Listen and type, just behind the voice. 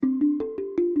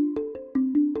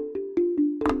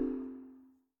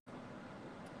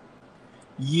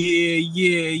Yeah,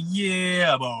 yeah,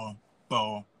 yeah. Boom,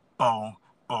 boom, boom,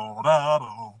 boom,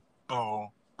 boom, boom,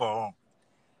 boom.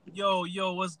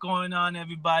 Yo, what's going on,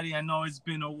 everybody? I know it's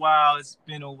been a while. It's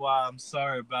been a while. I'm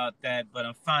sorry about that, but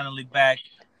I'm finally back.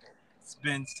 It's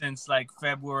been since like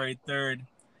February 3rd,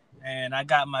 and I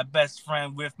got my best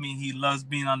friend with me. He loves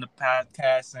being on the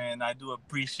podcast, and I do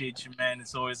appreciate you, man.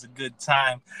 It's always a good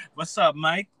time. What's up,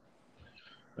 Mike?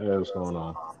 Hey, what's going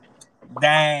on?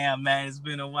 Damn, man, it's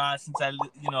been a while since I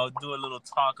do a little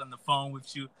talk on the phone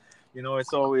with you.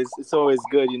 It's always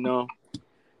good,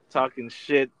 talking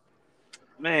shit.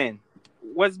 Man,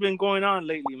 what's been going on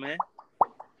lately, man?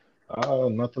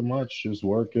 Nothing much. Just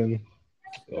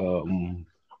um,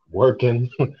 working,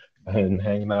 and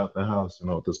hanging out in the house.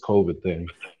 With this COVID thing.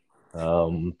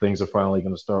 Things are finally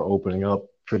going to start opening up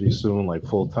pretty soon, like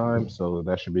full time. So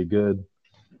that should be good.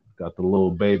 Got the little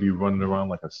baby running around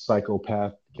like a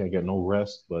psychopath. Can't get no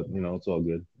rest, but it's all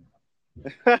good.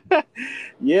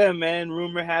 Yeah, man.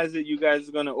 Rumor has it you guys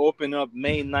are gonna open up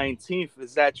May 19th.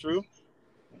 Is that true?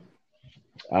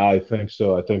 I think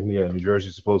so. I think New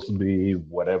Jersey's supposed to be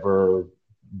whatever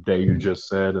day you just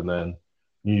said, and then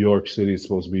New York City is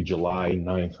supposed to be July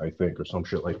 9th, I think, or some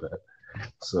shit like that.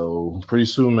 So pretty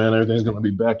soon, man, everything's gonna be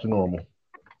back to normal.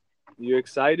 You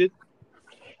excited?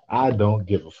 I don't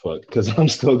give a fuck because I'm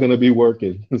still gonna be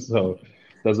working, so it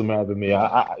doesn't matter to me.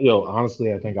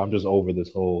 Honestly, I think I'm just over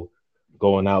this whole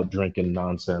going out drinking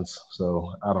nonsense.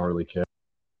 So I don't really care.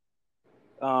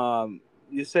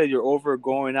 You said you're over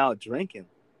going out drinking.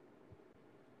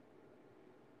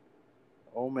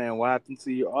 Oh man, what happened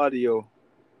to your audio?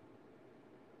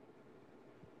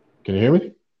 Can you hear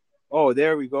me? Oh,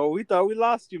 there we go. We thought we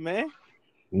lost you, man.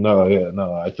 No, yeah,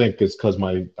 no. I think it's because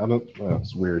I don't.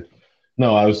 It's weird.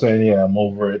 No, I was saying, yeah, I'm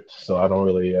over it. So I don't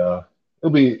really. It'll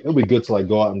be good to like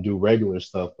go out and do regular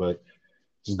stuff, but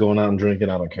just going out and drinking,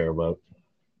 I don't care about.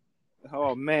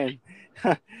 Oh man,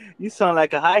 you sound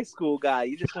like a high school guy.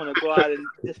 You just want to go out and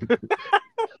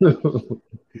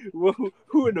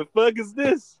who in the fuck is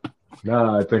this?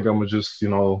 Nah, I think I'm gonna just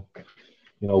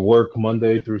work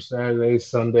Monday through Saturday.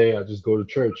 Sunday, I just go to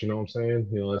church. You know what I'm saying?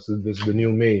 This is the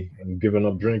new me. I'm giving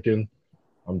up drinking.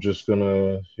 I'm just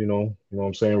gonna, what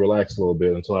I'm saying, relax a little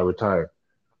bit until I retire.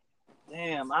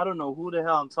 Damn, I don't know who the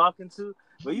hell I'm talking to,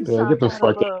 but you Yeah, get sound the kind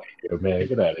fuck of out of here, man.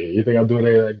 Get out of here. You think I'm doing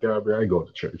any of that garbage? I go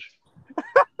to church. I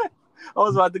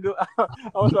was about to go. I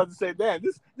was about to say, damn,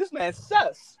 this man's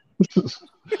sus.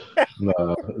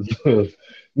 Nah,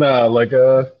 nah. Like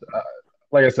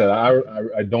I said,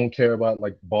 I don't care about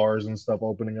like bars and stuff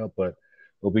opening up, but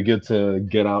it'll be good to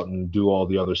get out and do all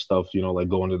the other stuff. Like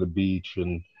going to the beach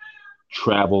and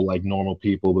travel like normal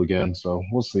people again. So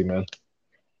we'll see, man.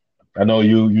 I know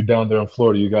you down there in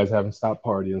Florida. You guys haven't stopped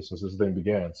partying since this thing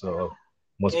began, so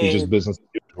must be Hey, just business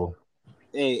as usual.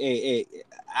 hey.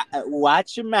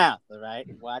 Watch your mouth, all right?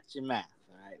 Watch your mouth,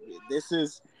 all right?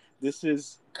 This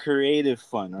is creative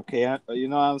fun, okay? You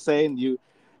know what I'm saying? You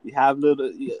have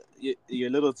your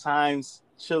little times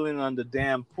chilling on the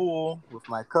damn pool with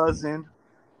my cousin.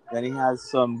 Then he has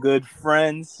some good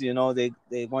friends. They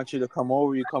want you to come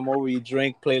over. You come over, you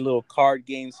drink, play little card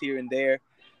games here and there.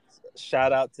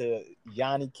 Shout out to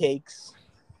Yanni Cakes.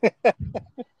 that's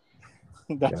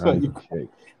what Yeah, you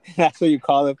that's what you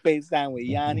call it. FaceTime with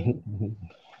Yanni.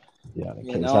 yeah.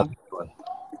 You Okay, so know,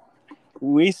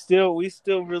 we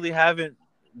still really haven't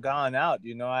gone out.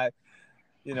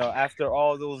 After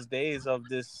all those days of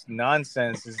this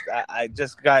nonsense, I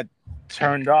just got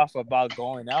turned off about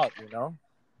going out.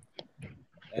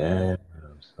 And damn,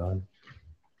 son.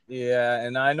 yeah,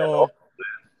 and I know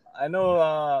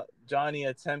Johnny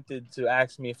attempted to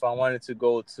ask me if I wanted to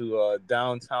go to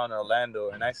downtown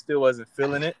Orlando, and I still wasn't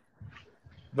feeling it.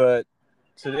 But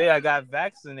today I got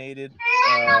vaccinated.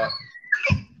 I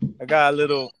got a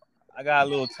little, I got a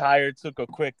little tired. Took a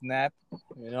quick nap.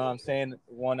 You know what I'm saying?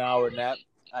 1 hour nap.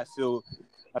 I feel,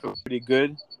 I feel pretty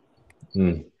good.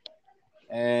 Hmm.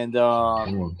 And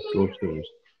Come on, go upstairs.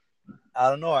 I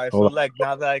don't know. I Hold feel like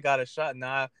now that I got a shot,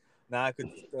 now I could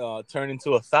turn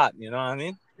into a thought. You know what I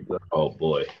mean? on. Oh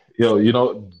boy. Yo,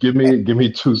 give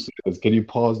me 2 seconds. Can you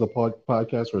pause the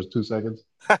podcast for 2 seconds?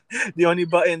 The only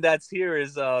button that's here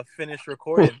is finish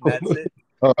recording. That's it.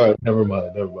 All right, never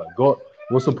mind, never mind. Go.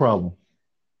 What's the problem?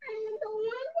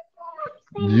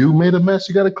 You made a mess.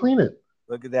 You got to clean it.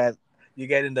 Look at that. You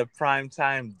getting the prime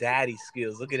time daddy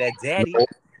skills. Look at that, daddy, No,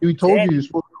 we told you daddy. you're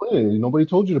supposed to clean it. Nobody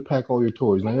told you to pack all your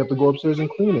toys. Now you have to go upstairs and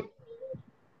clean it.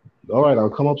 All right, I'll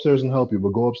come upstairs and help you, but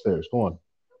go upstairs. Go on.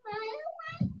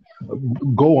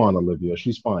 Go on, Olivia.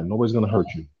 She's fine. Nobody's gonna hurt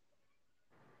you.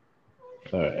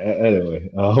 All right. Anyway,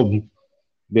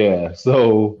 yeah.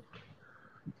 So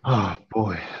Oh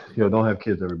boy, yo, don't have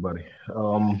kids, everybody.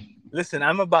 Listen,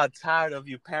 I'm about tired of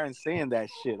you parents saying that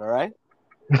shit. All right.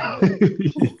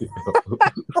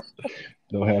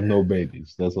 Don't have no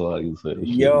babies. That's all I can say.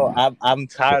 Yo, I'm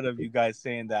tired of you guys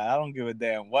saying that. I don't give a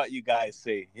damn what you guys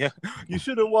say. Yeah, you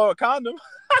should have wore a condom.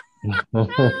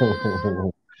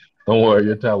 Don't worry,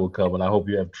 your time will come, and I hope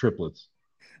you have triplets.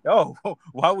 Oh,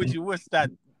 why would you wish that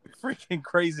freaking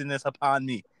craziness upon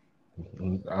me?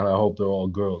 And I hope they're all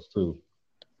girls too.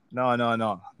 No, no,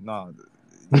 no, no.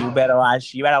 You better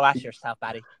watch. You better watch yourself,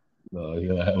 buddy. No,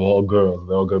 you're gonna have all girls.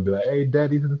 They're all gonna be like, "Hey,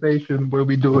 Daddy Sensation, what are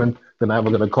we doing?" They're not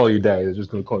even gonna call you Daddy. They're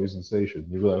just gonna call you Sensation.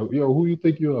 You're like, "Yo, who you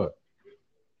think you are?"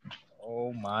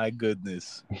 Oh my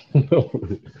goodness.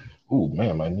 Ooh,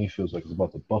 man, my knee feels like it's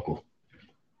about to buckle.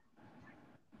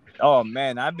 Oh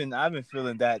man, I've been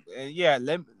feeling that. Yeah,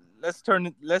 let's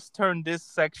turn this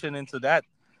section into that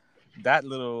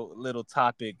little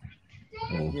topic.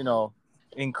 Mm. You know,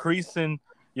 increasing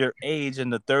your age in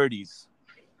the 30s,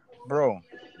 bro.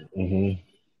 Hmm.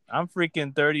 I'm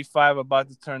freaking 35, about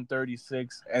to turn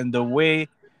 36, and the way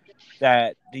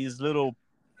that these little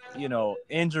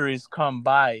injuries come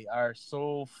by are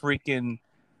so freaking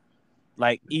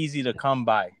like easy to come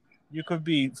by. You could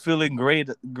be feeling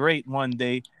great one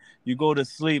day, you go to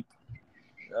sleep.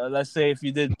 Let's say if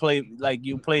you did play, like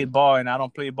you played ball, and I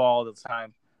don't play ball all the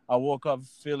time. I woke up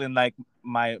feeling like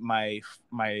my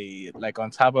like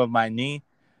on top of my knee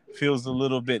feels a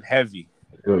little bit heavy.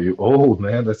 Yo, you old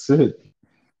man. That's it.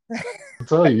 I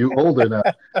tell you, you older now.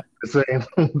 Saying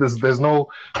there's no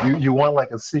you want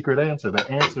like a secret answer. The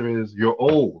answer is you're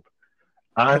old.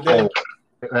 I'm And then old.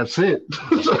 That's it.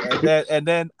 and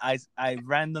then I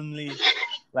randomly,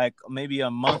 like maybe a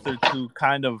month or two,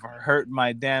 kind of hurt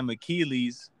my damn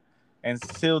Achilles, and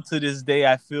still to this day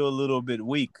I feel a little bit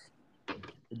weak.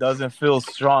 It doesn't feel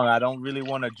strong. I don't really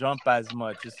want to jump as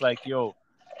much. It's like, yo,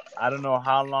 I don't know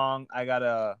how long I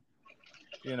gotta,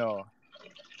 you know,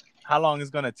 how long it's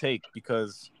gonna take,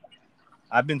 because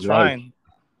I've been Right. trying.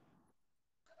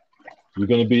 You're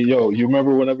gonna be yo. You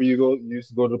remember whenever you used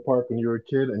to go to the park when you were a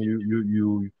kid, and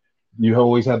you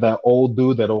always had that old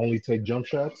dude that only take jump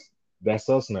shots. That's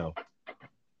us now,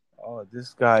 Oh,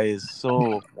 this guy is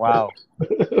so wow.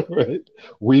 right?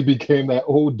 We became that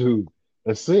old dude.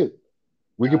 That's it.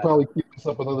 We could Uh, probably keep this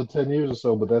up another 10 years or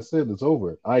so, but that's it. It's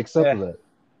over. I yeah, accepted that.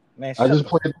 man, I shut just the.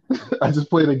 played. I just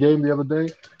played a game the other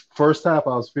day. First half,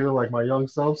 I was feeling like my young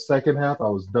self. Second half, I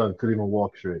was done. Couldn't even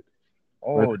walk straight.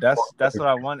 Right? Oh, that's what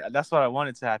I want. That's what I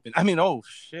wanted to happen. I mean, oh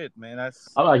shit, man, that's.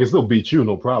 I can still beat you,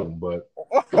 no problem. But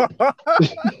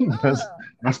that's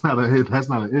that's not a hit. That's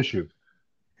not an issue.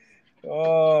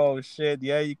 Oh shit,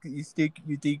 yeah, you think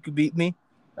you could beat me?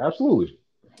 Absolutely.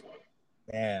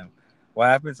 Damn. What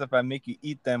happens if I make you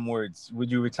eat them words?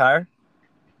 Would you retire?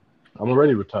 I'm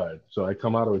already retired, so I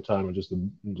come out of retirement just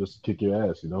to kick your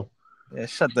ass. Yeah,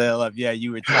 shut the hell up. Yeah,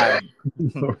 you retired.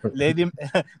 Lady,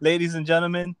 ladies and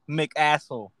gentlemen, Mick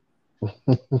asshole.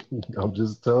 I'm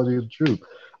just telling you the truth.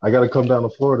 I got to come down to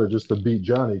Florida just to beat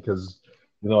Johnny because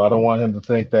I don't want him to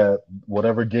think that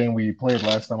whatever game we played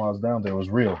last time I was down there was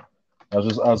real. I was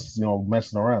just us,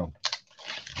 messing around.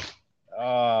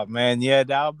 Oh man, yeah,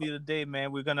 that'll be the day,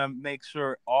 man. We're gonna make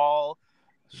sure all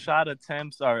shot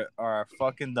attempts are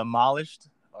fucking demolished.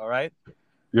 All right,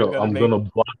 we're Yo, gonna I'm make. gonna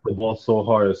block the ball so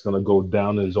hard it's gonna go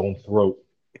down his own throat.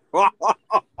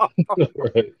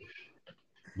 Right.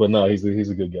 But no, he's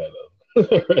a good guy though.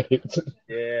 Right.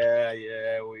 Yeah,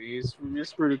 yeah,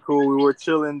 it's pretty cool. We were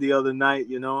chilling the other night,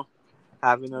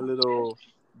 having a little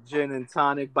gin and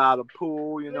tonic by the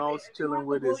pool, chilling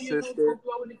with his sister.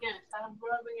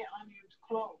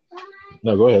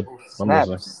 No, go ahead. Oh, I'm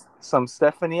listening. snaps. Some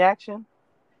Stephanie action.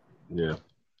 Yeah.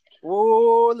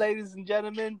 Oh, ladies and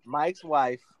gentlemen, Mike's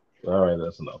wife. All right,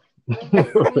 that's enough.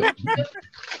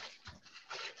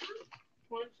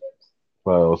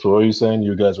 Well, so what are you saying?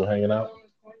 You guys were hanging out?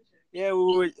 Yeah,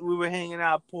 we were hanging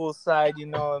out poolside. You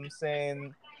know what I'm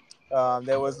saying?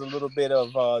 There was a little bit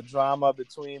of drama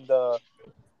between the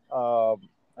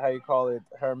how you call it,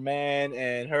 her man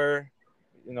and her.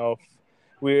 You know,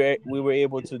 we were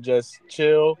able to just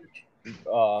chill,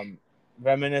 um,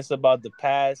 reminisce about the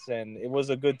past, and it was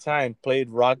a good time. Played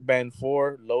Rock Band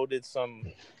 4, loaded some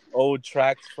old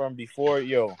tracks from before.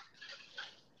 Yo,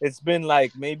 it's been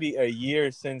like maybe a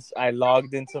year since I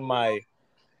logged into my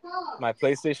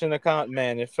PlayStation account.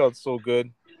 Man, it felt so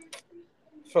good.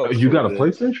 Felt You so got a good.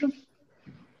 PlayStation?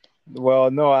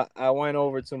 Well, no, I went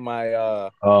over to my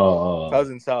Oh,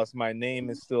 cousin's house. My name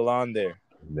is still on there.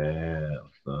 damn,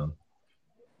 son.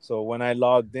 So when I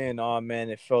logged in, oh man,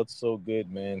 it felt so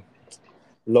good, man.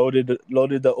 Loaded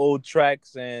the old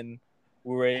tracks, and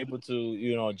we were able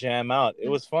to, jam out. It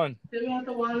was fun.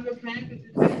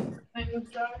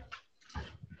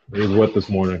 It was wet this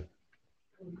morning.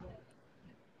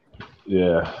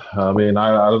 Yeah, I mean,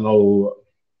 I don't know,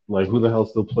 like who the hell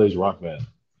still plays Rock Band?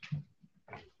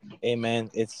 Hey man,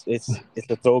 it's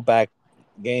a throwback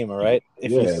game, all right?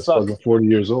 If Yeah, you it's suck, fucking 40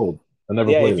 years old. I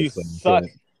never yeah, played it, so you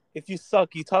if you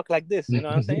suck, you talk like this. You know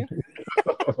what I'm saying?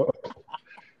 can't.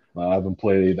 I haven't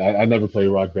played. I never played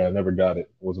Rock Band. I never got it.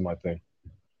 It wasn't my thing.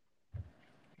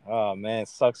 Oh man,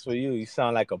 sucks for you. You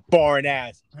sound like a boring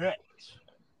ass bitch.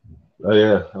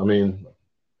 Yeah, I mean,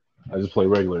 I just play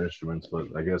regular instruments, but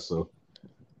I guess so.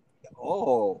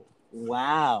 Oh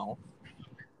wow,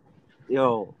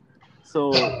 yo.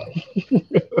 So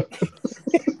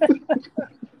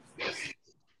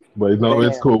But no,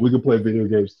 it's damn. cool. We can play video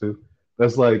games too.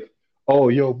 That's like, oh,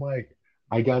 yo, Mike,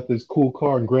 I got this cool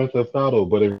car in Grand Theft Auto,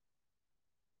 but it's a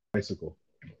bicycle.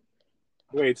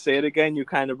 Wait, say it again. You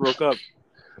kind of broke up.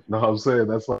 No, I'm saying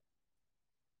that's like,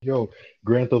 yo,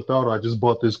 Grand Theft Auto, I just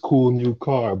bought this cool new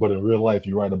car, but in real life,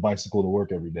 you ride a bicycle to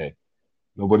work every day.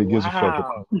 Nobody gives a fuck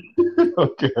Wow. about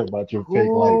don't care about your fake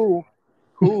life.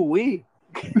 Who we?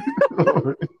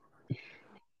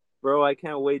 Bro, I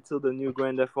can't wait till the new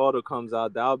Grand Theft Auto comes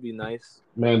out. That'll be nice.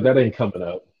 Man, that ain't coming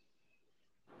out.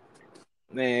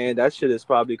 Man, that shit is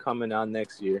probably coming out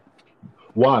next year.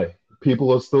 Why?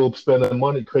 People are still spending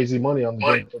money, crazy money on the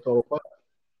Grand Theft Auto 5.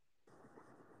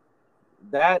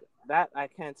 That I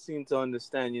can't seem to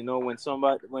understand.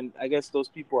 When I guess those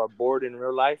people are bored in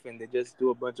real life and they just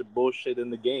do a bunch of bullshit in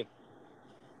the game.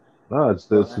 No, it's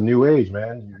the new age,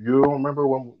 man. You don't remember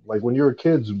when you were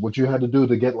kids, what you had to do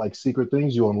to get like secret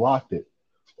things, you unlocked it,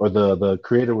 or the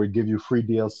creator would give you free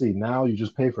DLC. Now you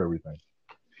just pay for everything.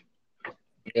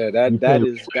 Yeah, You pay that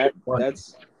is that money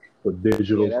that's for yeah,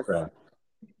 digital that's crap.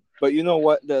 but you know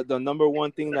what? The number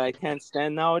one thing that I can't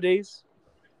stand nowadays?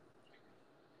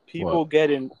 People What?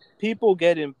 getting people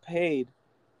getting paid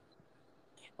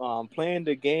playing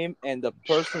the game and the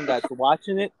person that's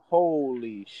watching it,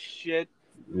 holy shit.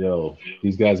 Yo,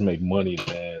 these guys make money,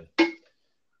 man.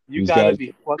 You These gotta guys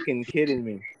be fucking kidding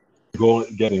me.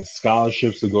 going getting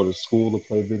scholarships to go to school to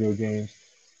play video games.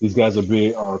 These guys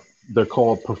are they're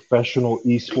called professional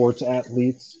esports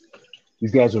athletes.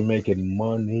 These guys are making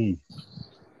money.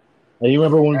 And you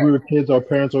remember when we were kids, our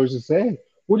parents always used to say,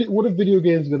 what are video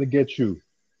games gonna get you?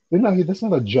 They're not that's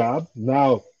not a job.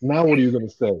 Now what are you gonna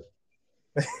say?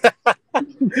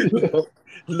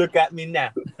 Look at me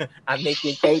now. I'm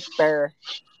making paper.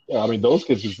 Yeah, I mean those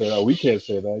kids can say that. We can't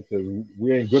say that because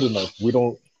we ain't good enough. We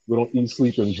don't eat,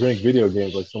 sleep, and drink video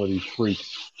games like some of these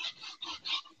freaks.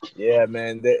 Yeah,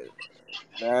 man.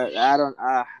 I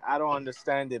don't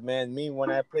understand it, man. Me,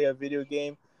 when I play a video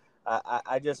game,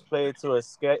 I just play it to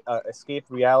escape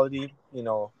reality.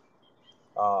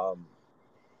 Um,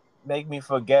 make me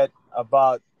forget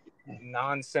about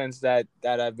nonsense that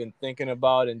I've been thinking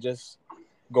about and just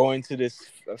go into this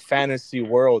fantasy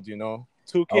world.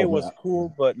 2K Oh was man,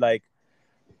 cool, but like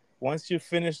once you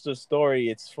finish the story,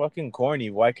 it's fucking corny.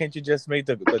 Why can't you just make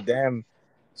the damn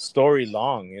story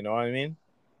long? You know what I mean?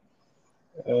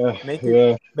 Make it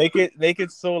yeah. make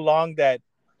it so long that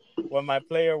when my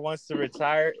player wants to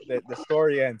retire, the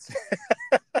story ends.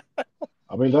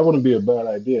 I mean that wouldn't be a bad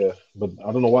idea, but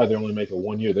I don't know why they only make it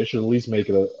 1 year. They should at least make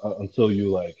it until you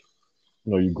like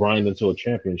you grind into a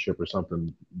championship or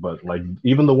something. But like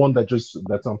even the one that's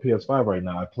on PS5 right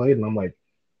now, I played and I'm like,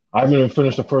 I haven't even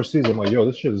finished the first season. I'm like, yo,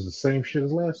 this shit is the same shit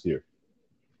as last year.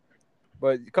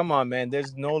 But come on, man.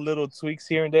 There's no little tweaks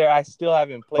here and there. I still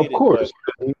haven't Of played it, but course,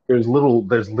 there's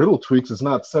little tweaks. It's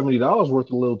not $70 worth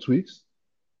of little tweaks.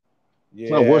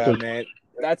 It's not worth yeah, it. man.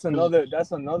 That's another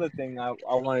thing I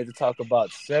wanted to talk about.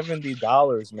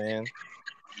 $70, man.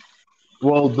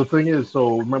 Well, the thing is,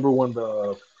 so remember when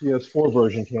the PS4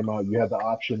 version came out, you had the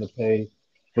option to pay.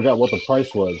 Forgot what the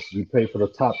price was. You pay for the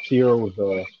top tier with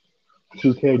the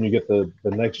 2K, and you get the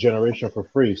next generation for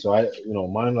free. So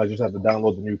mine, I just had to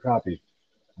download the new copy.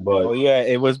 Oh But yeah,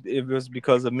 it was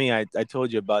because of me. I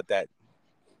told you about that.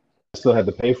 I still had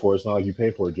to pay for it. It's not like you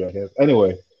pay for it, jackass.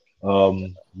 Anyway,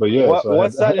 but yeah, What so I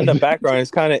what's that in the had background? It's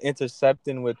kind of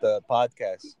intercepting with the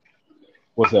podcast.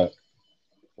 what's that?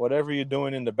 Whatever you're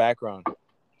doing in the background.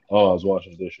 Oh, I was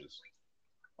washing dishes.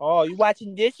 Oh, you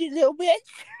watching dishes, little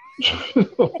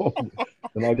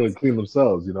They're not gonna clean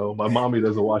themselves, you know. My mommy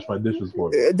doesn't wash my dishes for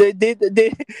me.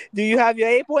 Do you have your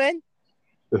apron?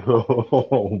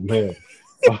 Oh man.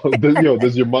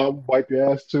 Does your mom wipe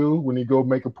your ass too when you go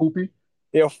make a poopy?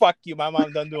 Yo, fuck you. My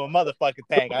mom done do a motherfucking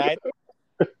thing, all right?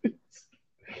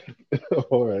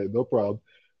 All right, no problem.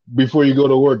 Before you go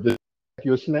to work, did you pack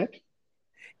you a snack?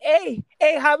 Hey,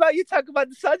 how about you talk about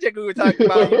the subject we were talking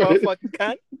about? You motherfucking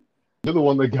cunt. You're the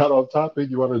one that got off topic.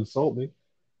 You want to insult me?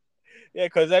 Yeah,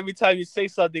 because every time you say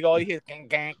something, all you hear is gang,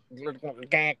 gang,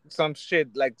 gang, some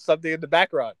shit, like something in the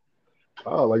background.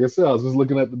 Oh, like I said, I was just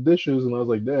looking at the dishes and I was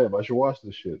like, damn, I should wash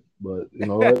this shit. But you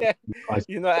know what? I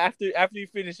You know, after you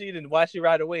finish eating, wash it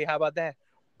right away. How about that?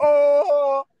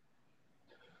 Oh,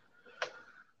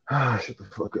 shut the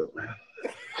fuck up, man.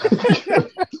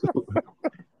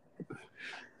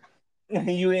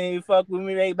 you ain't fuck with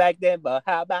me right back then, but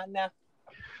how about now?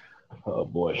 Oh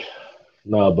boy.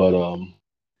 Nah, but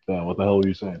damn, what the hell were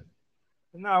you saying?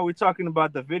 No, we're talking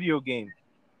about the video game.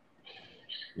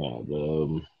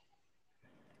 Nah,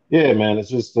 yeah, man, it's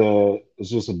just a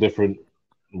different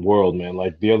world, man.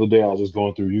 Like the other day, I was just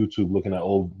going through YouTube looking at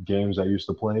old games I used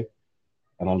to play,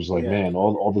 and I'm just like, Yeah. man,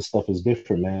 all this stuff is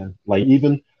different, man. Like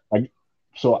even like,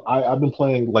 so I've been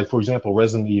playing like for example,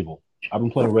 Resident Evil. I've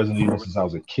been playing Resident Evil since I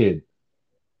was a kid.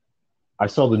 I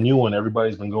saw the new one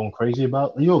everybody's been going crazy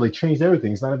about. Yo, they changed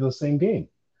everything. It's not even the same game.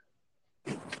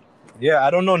 Yeah, I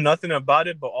don't know nothing about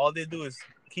it, but all they do is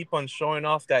keep on showing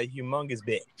off that humongous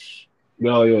bitch.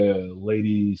 No, yeah,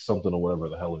 lady something or whatever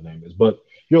the hell her name is. But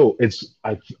yo, it's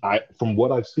I from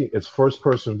what I've seen, it's first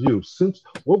person view. Since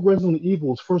what Resident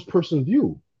Evil is first person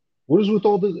view? What is with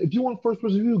all this? If you want first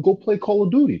person view, go play Call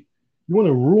of Duty. You want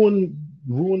to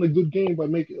ruin a good game by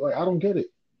making like I don't get it.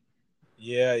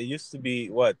 Yeah, it used to be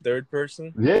what, third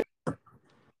person? Yeah,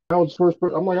 now it's first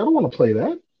person. I'm like I don't want to play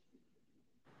that.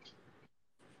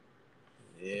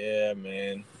 Yeah,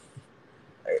 man.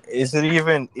 Is it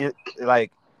even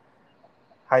like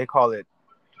how you call it?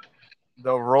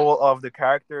 The role of the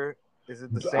character, is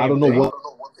it the I same don't know thing? what.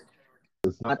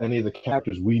 It's not any of the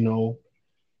characters we know.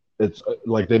 It's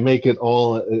like they make it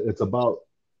all. It's about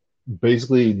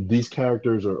basically these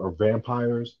characters are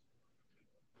vampires.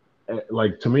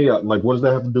 Like to me, like what does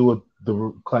that have to do with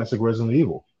the classic Resident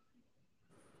Evil?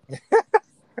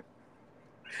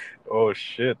 Oh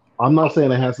shit. I'm not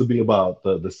saying it has to be about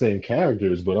the same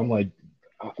characters, but I'm like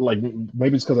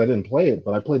maybe it's because I didn't play it,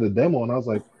 but I played the demo and I was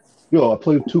like, yo, I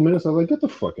played 2 minutes. I was like, get the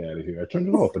fuck out of here. I turned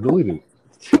it off. I deleted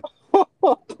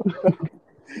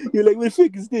You're like, what the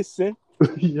fuck is this, son?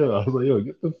 it. Yeah, I was like, yo,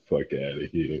 get the fuck out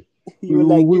of here. You were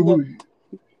like,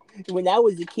 when I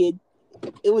was a kid,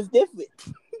 it was different.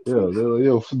 Yeah, they're like,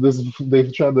 yo,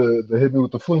 they tried to hit me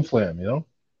with the flim flam, you know?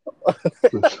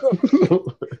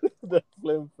 The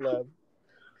flim flam.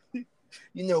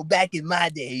 You know, back in my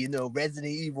day, you know,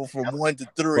 Resident Evil from 1 to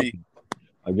 3.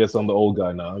 I guess I'm the old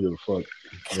guy now. I don't give a fuck.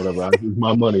 Whatever. It's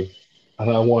my money.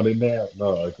 And I want it now.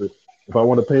 No, if I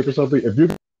want to pay for something, if you're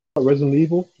Resident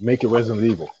Evil, make it Resident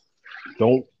Evil.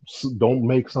 Don't don't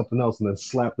make something else and then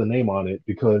slap the name on it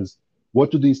because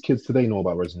what do these kids today know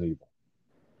about Resident Evil?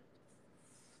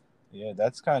 Yeah,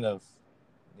 that's kind of,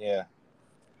 yeah.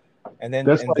 And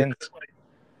That's like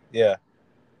yeah.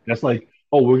 that's like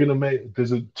oh we're gonna make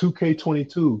there's a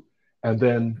 2K22 and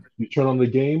then you turn on the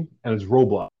game and it's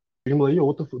Roblox. You're gonna be like yo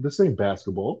what the this ain't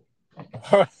basketball.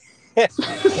 Oh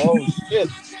shit!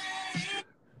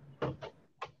 The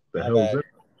My hell is bad. that?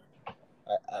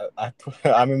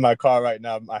 I'm in my car right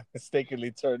now. I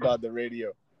mistakenly turned on the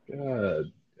radio.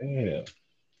 God damn.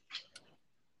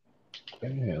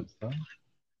 Damn, son.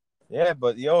 Yeah,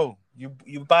 but yo,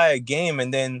 you buy a game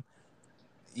and then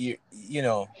you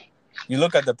know you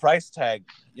look at the price tag.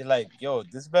 You're like, yo,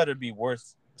 this better be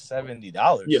worth $70.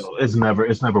 Yo, it's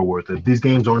never worth it. These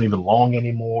games aren't even long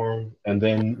anymore. And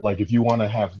then like if you want to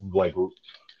have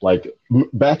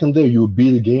back in the day you would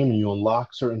beat a game and you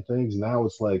unlock certain things. Now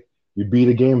it's like you beat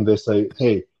a game and they say,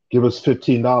 hey, give us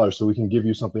 $15 so we can give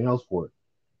you something else for it.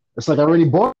 It's like I already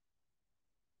bought it.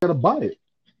 I gotta buy it.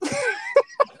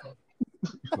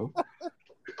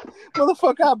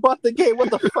 Motherfucker, I bought the game. What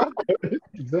the fuck?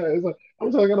 Exactly. It's like,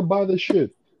 I'm telling you, I gotta buy this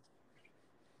shit.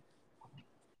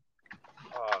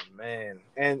 Oh man,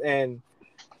 and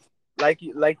like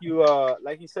you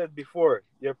said before,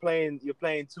 you're playing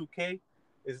 2K.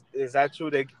 Is that true?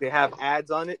 They have ads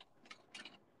on it.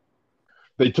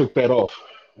 They took that off.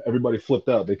 Everybody flipped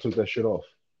out. They took that shit off.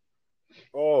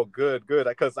 Oh, good,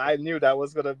 because I knew that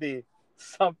was gonna be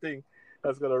something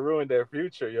that's gonna ruin their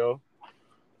future, yo.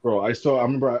 Bro, I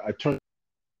remember I turned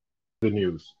the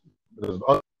news.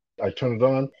 I turned it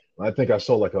on, and I think I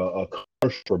saw like a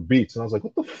commercial for Beats, and I was like,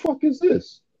 "What the fuck is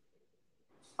this?"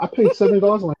 I paid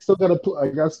 $70, and I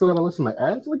still gotta listen to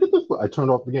ads. Like, get the fuck. I turned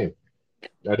off the game.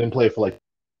 I didn't play it for like.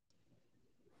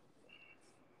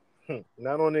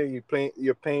 Not only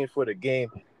you're paying for the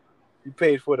game, you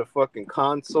paid for the fucking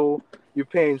console, you're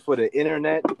paying for the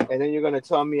internet, and then you're gonna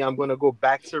tell me I'm gonna go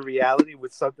back to reality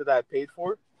with something that I paid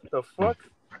for? The fuck?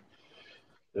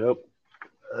 Yep.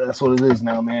 That's what it is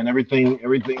now, man.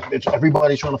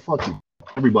 Everybody's trying to fuck you.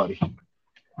 Everybody.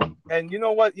 And you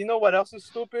know what? You know what else is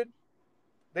stupid?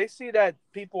 They see that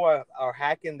people are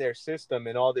hacking their system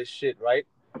and all this shit, right?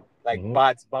 Like Mhm.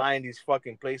 bots buying these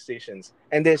fucking PlayStations,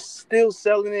 and they're still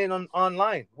selling it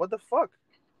online. What the fuck?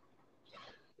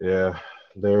 Yeah,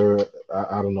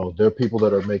 I don't know. There are people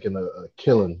that are making a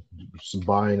killing, just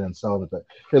buying and selling it.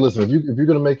 Hey, listen, if you're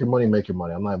gonna make your money, make your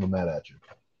money. I'm not even mad at you.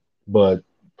 But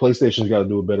PlayStation's got to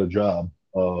do a better job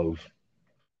of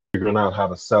figuring out how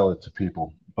to sell it to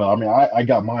people. But I mean, I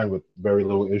got mine with very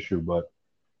little issue. But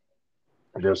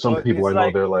there's some But people it's I know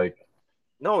like they're like,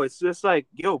 no, it's just like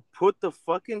yo, put the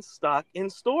fucking stock in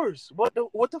stores. What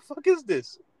the fuck is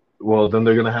this? well, then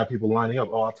they're gonna have people lining up.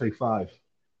 Oh, I'll take five.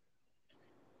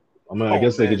 I mean, I Oh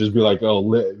guess they could man, just be like, oh,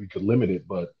 we could limit it,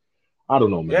 but I don't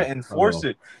know, yeah, man. I don't enforce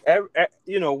know. it.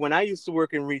 You know, when I used to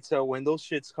work in retail, when those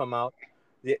shits come out,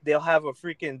 they'll have a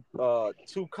freaking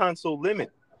two console limit,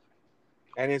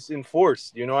 and it's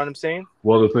enforced. You know what I'm saying?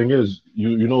 Well, the thing is,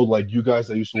 you know, like you guys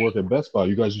that used to work at Best Buy,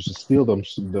 you guys used to steal them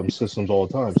systems all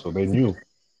the time, so they knew.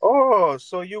 Oh,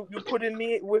 so you putting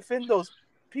me within those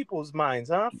people's minds,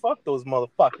 huh? Fuck those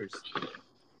motherfuckers.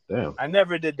 Damn, I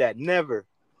never did that. Never.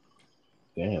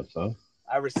 damn, son.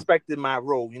 I respected my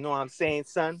role. You know what I'm saying,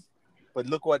 son? But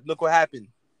look what happened.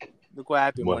 Look what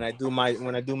happened What when I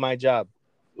do my job.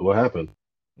 what happened?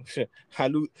 I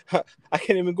lose, I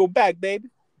can't even go back, baby,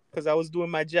 because I was doing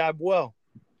my job well.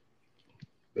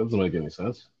 That doesn't make any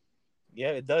sense.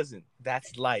 Yeah, it doesn't.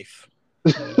 That's life.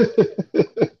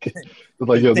 It's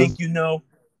like, You yo, think this you know,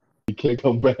 you can't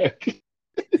come back.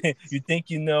 you think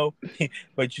you know,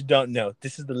 but you don't know.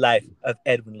 This is the life of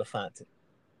Edwin LaFontaine.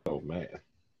 Oh man,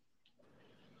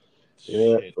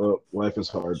 yeah. Shit. Life is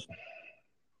hard.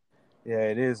 Yeah,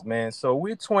 it is, man. So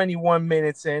we're 21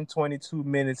 minutes in, 22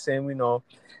 minutes in.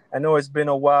 I know it's been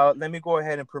a while. Let me go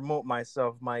ahead and promote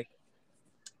myself, Mike.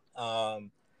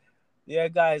 Um, yeah,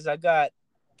 guys, I got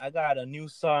a new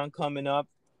song coming up.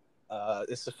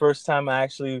 It's the first time I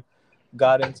actually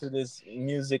got into this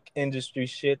music industry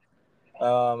shit. I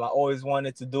always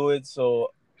wanted to do it,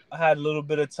 so I had a little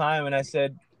bit of time, and I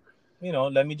said,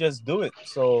 let me just do it.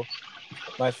 So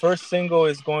my first single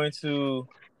is going to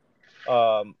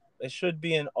it should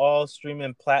be in all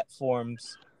streaming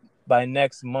platforms by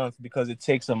next month because it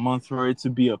takes a month for it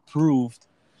to be approved,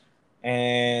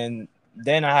 and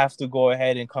then I have to go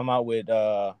ahead and come out with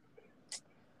at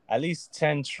least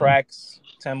 10 tracks,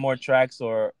 10 more tracks,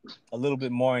 or a little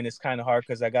bit more. And it's kind of hard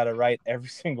because I got to write every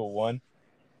single one.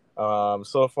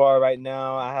 So far, right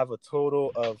now, I have a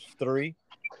total of three.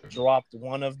 Dropped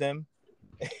one of them.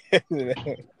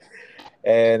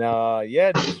 And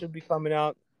yeah, they should be coming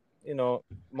out.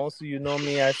 Most of you know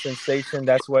me as Sensation.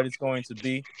 That's what it's going to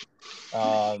be.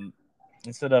 Um,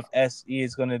 Instead of SE,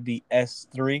 it's going to be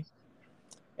S3.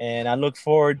 And I look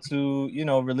forward to,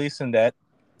 releasing that.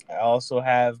 I also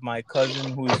have my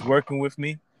cousin who is working with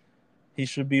me. He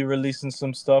should be releasing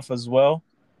some stuff as well.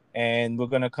 And we're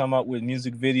going to come up with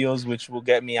music videos, which will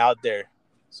get me out there.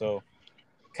 So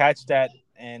catch that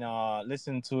and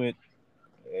listen to it.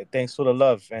 Thanks for the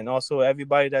love. And also,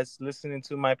 everybody that's listening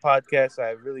to my podcast,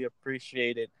 I really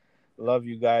appreciate it. Love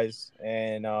you guys.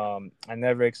 And I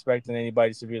never expected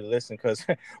anybody to really listen because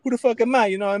who the fuck am I?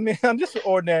 You know what I mean? I'm just an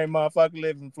ordinary motherfucker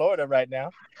living in Florida right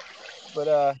now.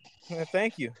 But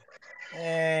thank you.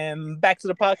 And back to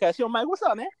the podcast. Yo, Mike, what's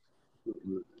up, man?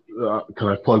 Can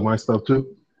I plug my stuff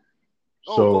too?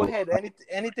 Oh, go So ahead.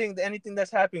 Anything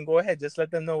that's happening, go ahead. Just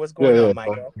let them know what's yeah, going yeah. on,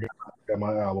 Mike. Got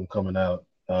my album coming out.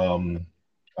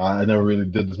 I never really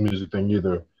did this music thing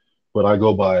either, but I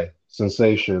go by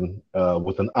Sensation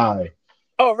with an I.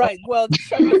 All right. Well,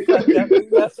 shut the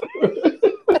fuck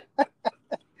up.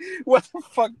 What the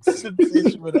fuck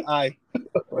sensation with an eye?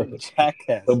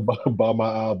 Jackass. By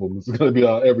my album. It's gonna be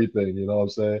on everything, you know what I'm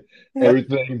saying?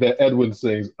 Everything that Edwin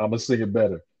sings, I'm gonna sing it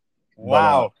better. But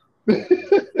Wow.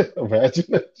 imagine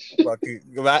that shit. Fucking,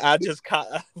 I just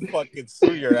fucking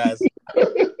sue your ass.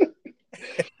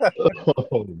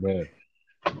 Oh man.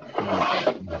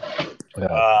 Yeah.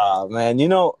 Ah, man.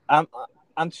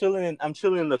 I'm chilling. I'm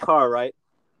chilling in the car, right?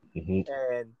 Hmm.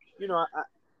 And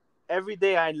every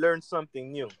day I learn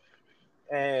something new.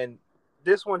 And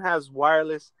this one has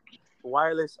wireless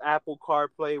Apple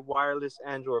CarPlay, wireless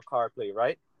Android CarPlay,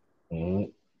 right? Hmm.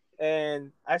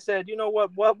 And I said, you know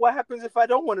what? What happens if I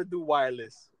don't want to do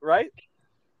wireless, right?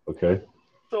 Okay.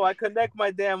 So I connect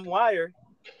my damn wire,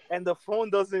 and the phone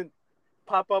doesn't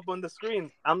pop up on the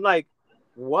screen. I'm like,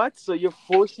 what? So you're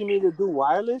forcing me to do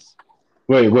wireless?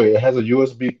 Wait. It has a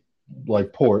USB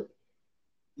like port to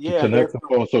Yeah, connect the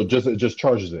phone, so it just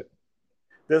charges it.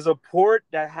 there's a port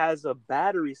that has a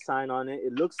battery sign on it.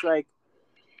 It looks like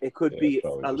it could Yeah, it's be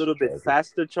probably a just a little bit charger.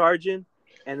 faster charging,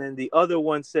 and then the other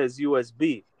one says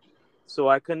USB. So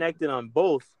I connected on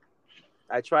both.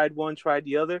 I tried one, tried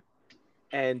the other,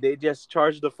 and they just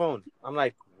charged the phone. I'm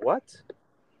like, what?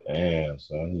 Damn,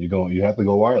 son, you have to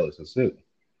go wireless. That's it.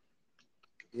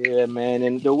 Yeah, man.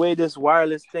 And the way this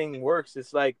wireless thing works,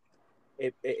 it's like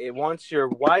it wants your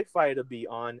Wi-Fi to be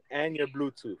on and your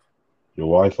Bluetooth. Your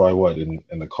Wi-Fi, what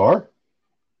in the car?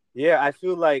 Yeah, I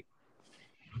feel like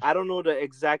I don't know the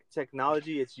exact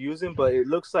technology it's using, but it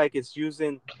looks like it's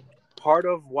using part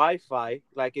of Wi-Fi.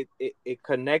 Like it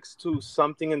connects to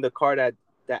something in the car that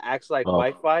acts like Oh,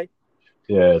 Wi-Fi.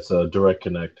 yeah, it's a direct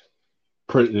connect.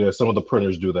 Yeah, some of the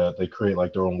printers do that. They create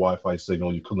like their own Wi-Fi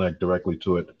signal. You connect directly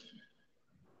to it.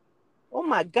 Oh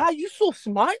my God, you so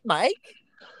smart, Mike.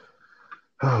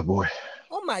 Oh boy.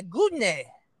 Oh my goodness.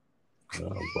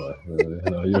 Oh boy.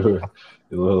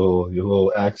 Your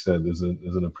little accent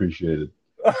isn't appreciated.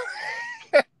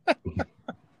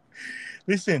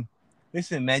 Listen,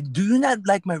 man. Do you not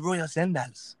like my royal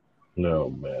sandals? No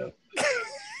man.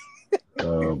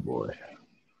 Oh boy.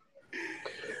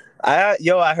 I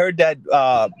heard that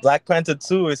Black Panther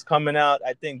 2 is coming out,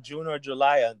 I think June or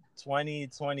July of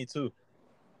 2022.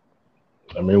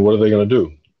 I mean, what are they gonna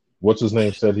do? What's his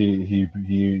name said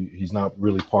he's not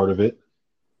really part of it.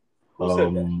 Who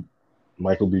said that?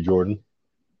 Michael B. Jordan.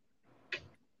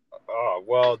 Oh,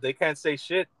 well, they can't say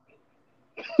shit.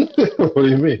 What do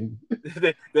you mean?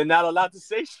 They're not allowed to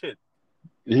say shit.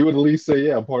 He would at least say,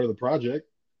 "Yeah, I'm part of the project."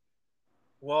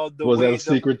 Well, Was that a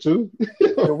secret too?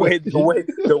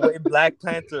 the way Black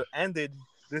Panther ended,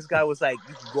 this guy was like,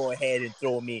 "You can go ahead and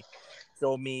throw me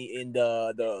in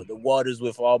the waters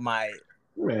with all my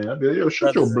Man, I mean, yo,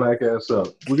 shut your brothers." black ass up.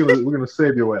 We're gonna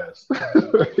save your ass.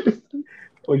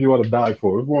 What you want to die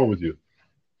for? What's wrong with you?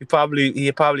 He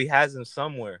probably has him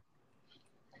somewhere.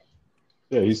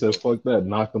 Yeah, he said, "Fuck that,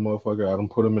 knock the motherfucker out and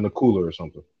put him in a cooler or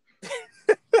something."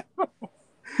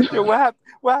 Yo, what happened?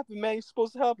 What happened, man? You're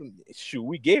supposed to help him. Shoot,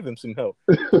 we gave him some help.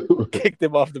 Kicked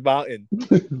him off the mountain.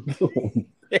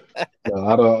 No,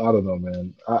 I don't know,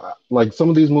 man. Like some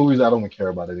of these movies, I don't even care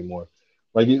about anymore.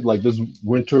 Like this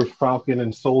Winter Falcon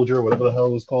and Soldier, whatever the hell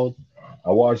it was called. I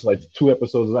watched like 2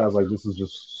 episodes of that. I was like, this is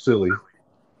just silly.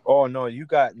 Oh no, you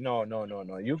got no.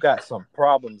 You got some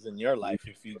problems in your life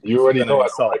if You you're already gonna know I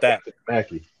don't insult like that. Anthony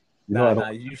Mackie. You know I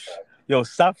don't. Yo,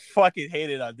 stop fucking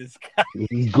hating on this guy.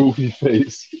 His goofy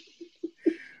face.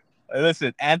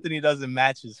 Listen, Anthony doesn't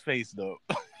match his face though.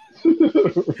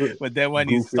 But then when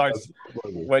he starts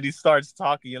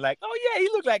talking, you're like, oh yeah,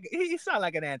 he sound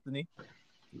like an Anthony.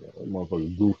 Yeah, that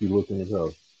motherfucker goofy looking as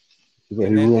hell. He's like,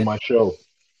 And he then ruined my show.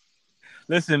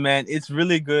 listen, man, it's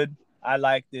really good. I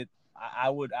liked it. I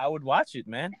would watch it,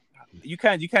 man. You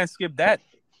can't skip that.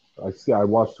 I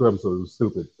watched 2 episodes. It was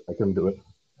stupid. I couldn't do it.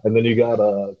 And then you got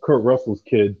Kurt Russell's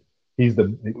kid. He's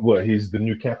the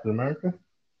new Captain America.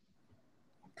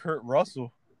 Kurt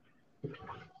Russell.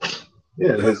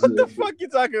 Yeah, What the fuck you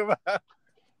talking about?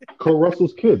 Kurt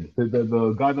Russell's kid.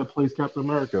 The guy that plays Captain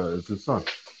America is his son.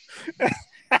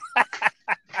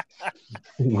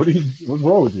 What's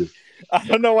wrong with you? I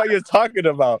don't know what you're talking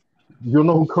about. You don't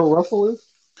know who Kurt Russell is?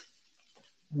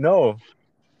 No.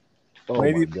 Oh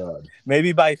my god.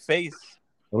 Maybe by face.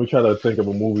 Let me try to think of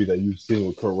a movie that you've seen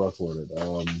with Kurt Russell in it.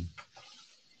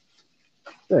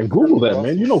 Yeah, Google that,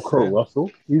 man. You know Kurt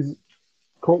Russell. He's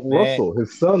Kurt Russell.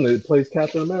 His son that plays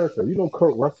Captain America. You know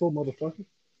Kurt Russell, motherfucker.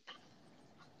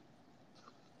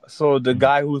 So the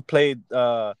guy who played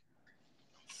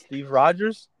Steve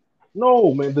Rogers?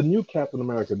 No, man, the new Captain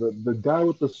America, the guy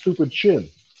with the stupid chin.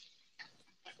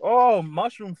 Oh,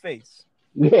 mushroom face.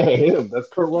 Yeah, him. That's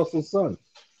Kurt Russell's son.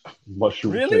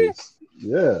 Mushroom face.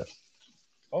 Yeah.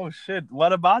 Oh shit!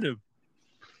 What about him?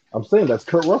 I'm saying that's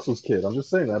Kurt Russell's kid. I'm just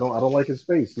saying I don't like his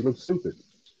face. He looks stupid.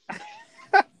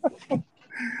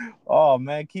 Oh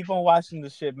man, keep on watching the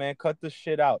shit, man. Cut the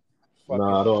shit out.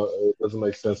 Nah, I don't. It doesn't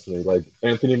make sense to me. Like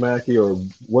Anthony Mackie or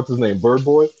what's his name, Bird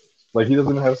Boy. Like he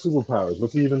doesn't even have superpowers.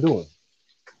 What's he even doing?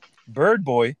 Bird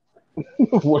Boy.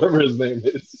 Whatever his name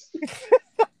is.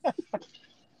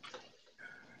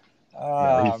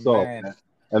 Oh he's soft, man.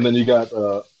 And then you got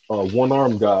a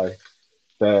one-armed guy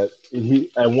that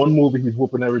he at one movie he's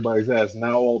whooping everybody's ass.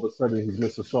 Now all of a sudden he's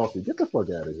Mr. Softy. Get the fuck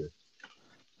out of here.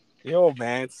 Yo,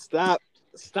 man, stop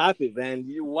it, man.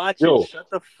 You watch it. Shut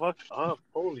the fuck up.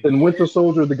 Holy. In Winter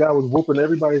Soldier, the guy was whooping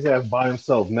everybody's ass by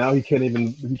himself. Now he can't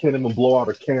even blow out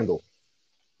a candle.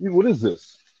 What is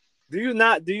this? Do you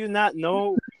not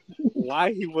know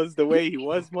why he was the way he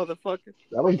was, motherfucker?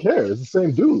 I don't care. It's the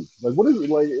same dude. Like, what is it?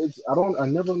 Like, I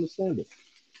never understand it.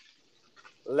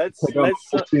 let's Take out the let's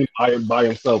whole team by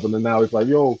himself, and then now it's like,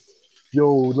 yo,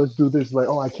 let's do this. Like,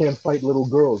 oh, I can't fight little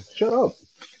girls. Shut up.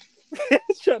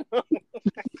 shut up.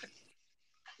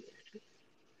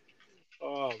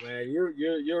 Oh man, you're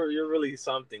really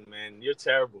something, man. You're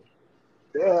terrible.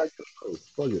 Yeah, I guess so.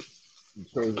 Fuck it.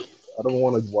 Because I don't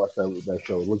want to watch that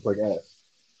show. It looks like ass.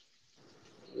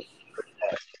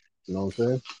 You know what I'm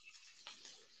saying?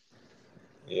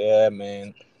 Yeah,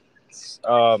 man.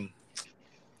 Um,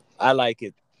 I like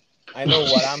it. I know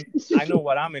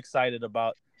what I'm excited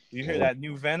about. You hear that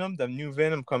new Venom? The new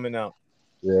Venom coming out.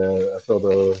 Yeah, I saw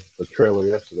the trailer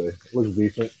yesterday. It looks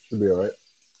decent. Should be all right.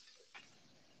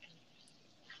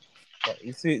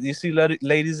 You see,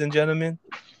 ladies and gentlemen,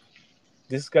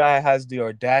 this guy has the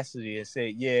audacity to say,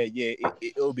 yeah,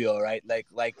 it'll be all right.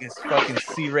 Like it's fucking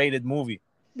C-rated movie.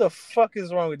 The fuck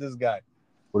is wrong with this guy?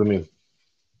 What do you mean?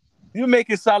 You make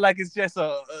it sound like it's just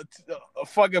a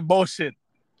fucking bullshit.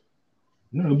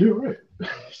 No, it'll be all right.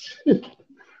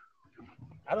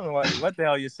 I don't know what the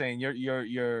hell you're saying.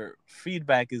 Your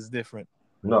feedback is different.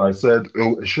 No, I said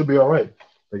it should be all right.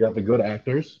 They got the good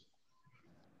actors.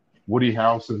 Woody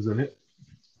Harrelson's in it.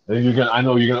 And you're gonna, I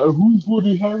know you're gonna. Oh, who's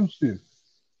Woody Harrelson?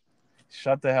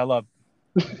 Shut the hell up.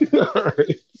 All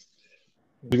right.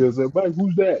 You're gonna say, Mike,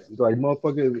 who's that? It's like,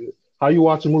 motherfucker, how you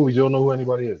watching movies? You don't know who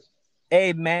anybody is.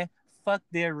 Hey man, fuck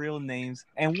their real names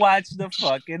and watch the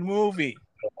fucking movie.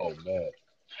 Oh man.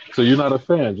 So you're not a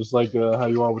fan, just like how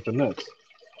you are with the Nets.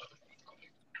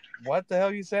 What the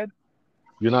hell you said?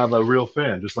 You're not a real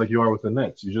fan, just like you are with the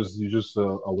Nets. You just a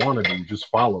wannabe. You just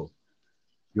follow.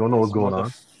 You don't know what's going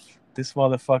on. This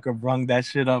motherfucker brung that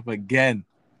shit up again.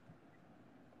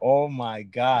 Oh my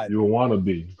god. You a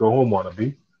wannabe. Go home,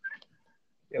 wannabe.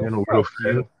 Yo, You're no real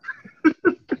fan.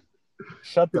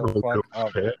 Shut the fuck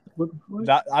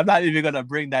up. I'm not even gonna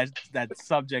bring that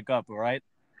subject up, all right?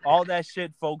 All that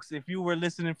shit, folks. If you were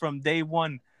listening from day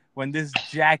one when this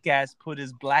jackass put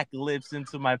his black lips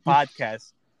into my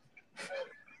podcast,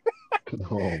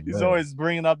 he's always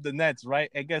bringing up the Nets,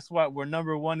 right? And guess what? We're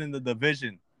number one in the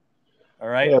division. All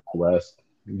right, yeah, West.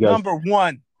 Number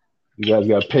one. You guys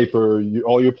got paper.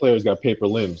 All your players got paper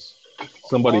limbs.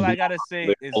 All I gotta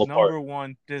say is number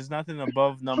one. There's nothing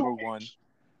above number one.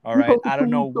 All right. I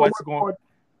don't know what's going.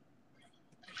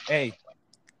 Hey,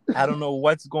 I don't know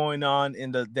what's going on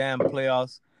in the damn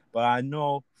playoffs, but I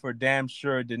know for damn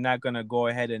sure they're not gonna go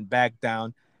ahead and back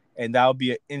down, and that'll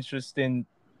be an interesting.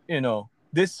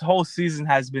 This whole season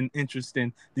has been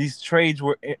interesting. These trades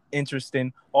were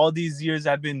interesting. All these years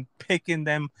I've been picking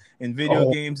them in video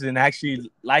games and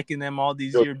actually liking them all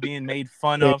these years, being made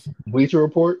fun of. Bleacher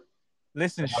Report.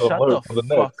 Listen, shut the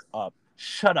fuck up.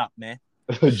 Shut up, man.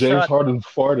 James Harden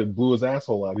farted, blew his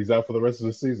asshole out. He's out for the rest of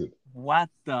the season. What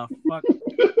the fuck?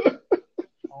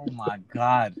 Oh my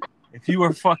god! If you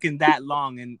were fucking that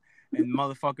long and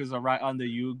motherfuckers are right under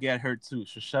you, get hurt too.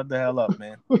 So shut the hell up,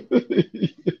 man.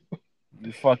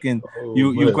 You fucking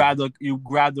you grabbed a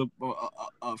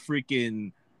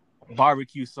freaking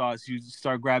barbecue sauce. You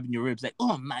start grabbing your ribs like,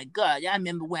 oh my god! I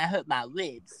remember when I hurt my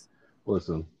ribs.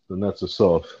 Listen, the Nets are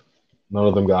soft. None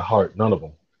of them got heart. None of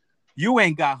them. You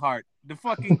ain't got heart. The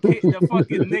fucking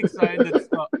Knicks are in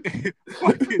the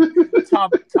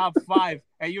fucking top 5,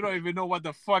 and you don't even know what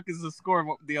the fuck is the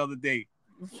score the other day.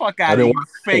 Fuck out of here, you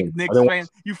fake Knicks fan.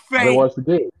 You fake. I didn't watch the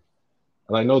game,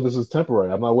 and I know this is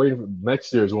temporary. I'm not waiting for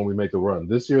next year is when we make a run.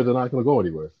 This year they're not going to go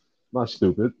anywhere. I'm not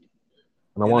stupid.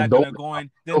 And they're not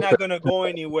going to go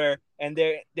anywhere, and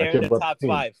they're in the top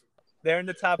 5. They're in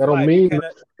the top 5.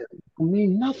 That don't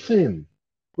mean nothing.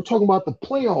 We're talking about the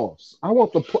playoffs. I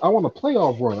want a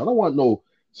playoff run. I don't want no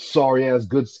sorry ass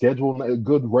good schedule,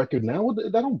 good record now.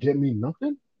 That don't get me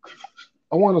nothing.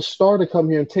 I want a star to come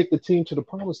here and take the team to the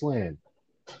promised land.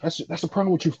 That's the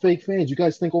problem with you fake fans. You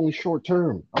guys think only short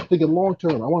term. I'm thinking long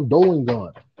term. I want Dolan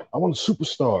gone. I want a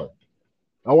superstar.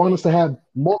 I want us to have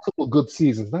multiple good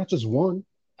seasons, not just one.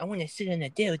 I want to sit in a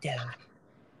dildo.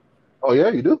 Oh yeah,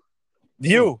 you do?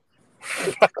 You.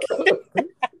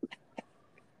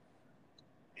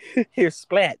 Here,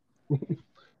 splat.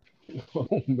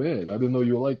 Oh man, I didn't know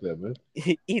you were like that, man.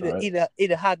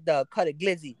 Eat a hot dog, cut a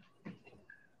glizzy.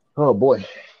 Oh boy.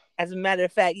 As a matter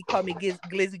of fact, he called me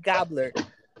Glizzy Gobbler.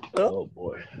 Huh? Oh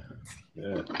boy.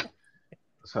 Yeah.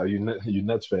 That's how you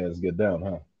Nets fans get down,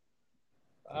 huh?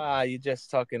 You're just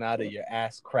talking out of your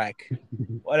ass crack.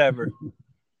 Whatever.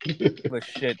 But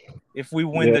shit. If we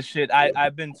win the shit,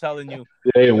 I've been telling you.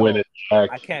 They ain't winning, Jack.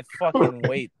 I can't fucking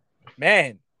wait.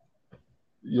 Man.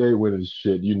 You ain't winning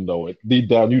shit. You know it. Deep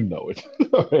down, you know it.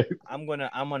 Right. I'm gonna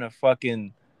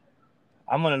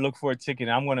look for a ticket.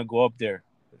 I'm gonna go up there,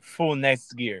 full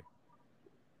Nets gear.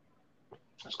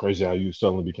 It's crazy how you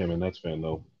suddenly became a Nets fan,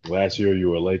 though. Last year you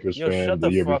were a Lakers Yo, fan. shut The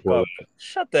the year fuck before up.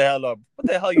 Shut the hell up. What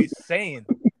the hell are you saying?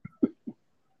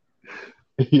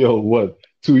 that, yo, what?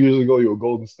 2 years ago you were a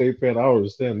Golden State fan. I don't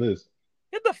understand this.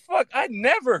 Get the fuck. I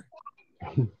never.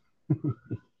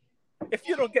 If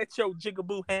you don't get your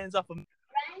jigaboo hands off of me.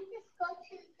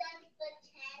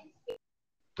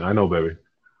 I know, baby.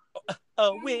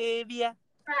 Olivia.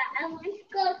 I want to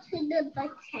go to the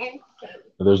botanic.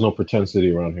 There's no pretend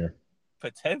city around here.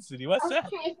 Potensity. What's that?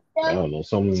 Okay, I so don't know.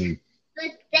 Some the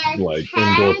like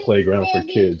indoor playground for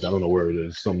kids. I don't know where it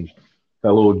is.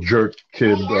 That little jerk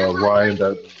kid Ryan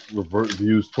that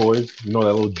reviews toys. You know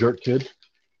that little jerk kid?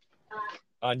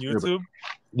 On YouTube?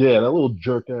 Yeah, that little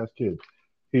jerk ass kid.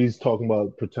 He's talking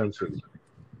about pretend city.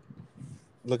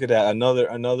 Look at that.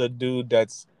 Another dude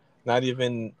that's not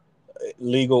even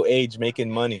legal age making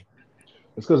money.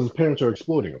 It's because his parents are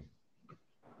exploiting him.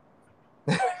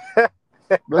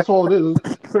 That's all it is.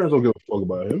 His parents don't give a fuck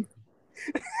about him.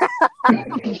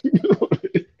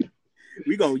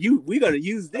 We gonna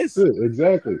use this. That's it,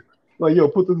 exactly. Like, yo,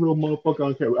 put this little motherfucker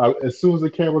on camera. As soon as the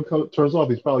camera turns off,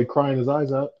 he's probably crying his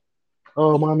eyes out.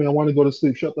 Oh, mommy, I want to go to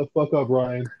sleep. Shut the fuck up,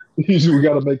 Ryan. We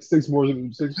got to make six more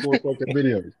fucking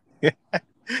videos.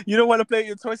 You don't want to play with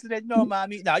your toys today? No,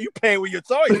 mommy. Now you playing with your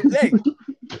toys today. You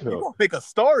gonna make a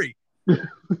story.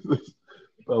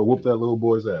 Whoop that little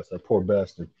boy's ass. That poor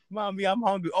bastard. Mommy, I'm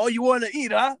hungry. Oh, you want to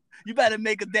eat, huh? You better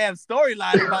make a damn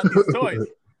storyline about these toys.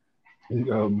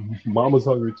 Mama's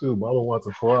hungry too. Mama wants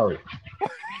a Ferrari.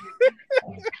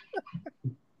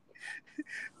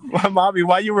 Mommy,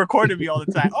 why you recording me all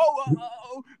the time?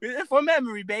 Oh, for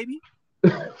memory, baby.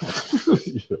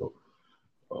 Yo.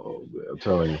 Oh man, I'm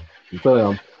telling you.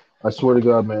 I swear to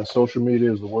God, man, social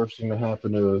media is the worst thing to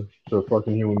happen to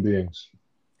fucking human beings.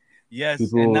 Yes,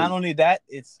 and not only that,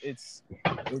 it's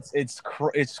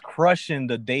crushing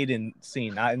the dating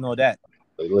scene. I know that.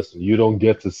 Listen, you don't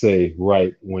get to say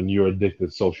right when you're addicted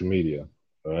to social media,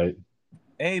 all right?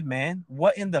 Hey man,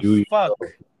 what in the fuck?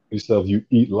 You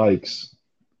eat likes,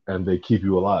 and they keep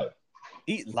you alive.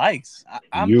 Eat likes.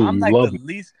 I'm like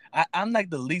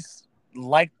the least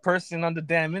liked person on the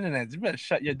damn internet. You better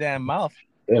shut your damn mouth.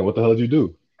 Damn, what the hell did you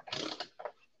do?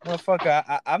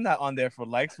 Motherfucker, I'm not on there for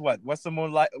likes. What's the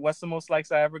most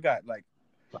likes I ever got? Like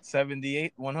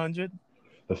 78, 100?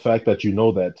 The fact that you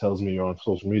know that tells me you're on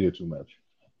social media too much.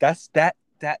 That's a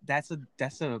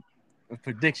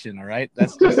prediction, all right?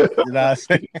 That's just, you know what I'm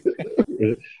saying?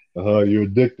 You're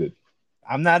addicted.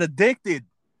 I'm not addicted.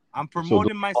 I'm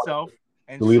promoting myself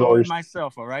and showing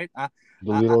myself, all right?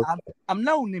 I'm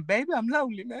lonely, baby. I'm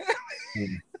lonely, man.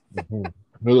 Mm-hmm.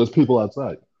 There's people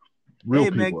outside. Real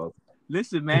people man, outside.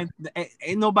 Listen, man,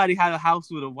 ain't nobody had a house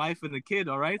with a wife and a kid,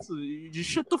 all right? So you just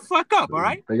shut the fuck up, all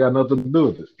right? They got nothing to do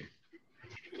with it.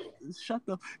 Just shut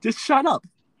up.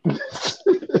 All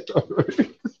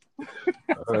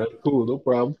right, cool, no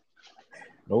problem.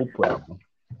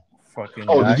 Fucking.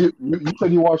 Oh, guy. You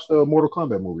said you watched the Mortal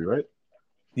Kombat movie, right?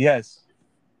 Yes.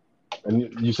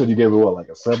 And you said you gave it what, like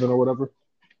a 7 or whatever?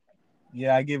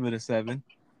 Yeah, I give it a 7.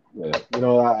 Yeah,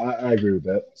 I agree with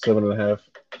that. 7.5.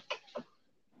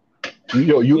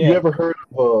 You ever heard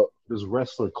of this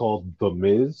wrestler called The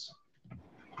Miz?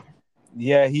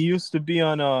 Yeah, he used to be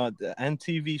on the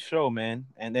MTV show, man,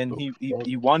 and then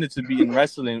he wanted to be in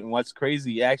wrestling. And what's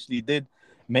crazy, he actually did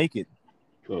make it.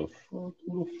 Who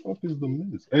the fuck is The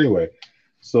Miz? Anyway,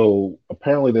 so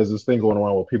apparently there's this thing going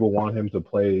around where people want him to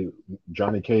play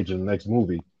Johnny Cage in the next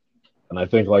movie, and I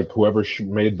think like whoever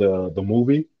made the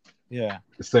movie, yeah,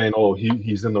 is saying, oh,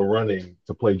 he's in the running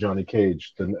to play Johnny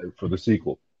Cage for the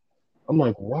sequel. I'm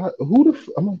like, what? Who the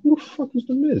fuck is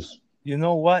The Miz? You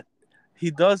know what? He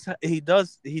does.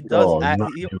 Oh,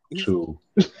 not you too.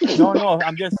 No.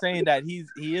 I'm just saying that he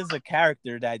is a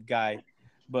character, that guy,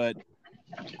 but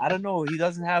I don't know. He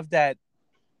doesn't have that.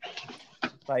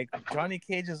 Like Johnny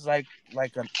Cage is like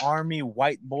an army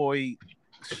white boy,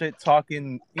 shit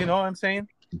talking. You know what I'm saying?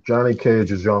 Johnny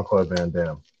Cage is Jean-Claude Van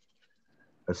Damme.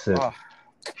 That's it. Oh.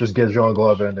 Just get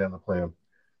Jean-Claude Van Damme to play him.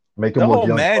 Make him look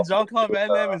young. Man, Jean-Claude Van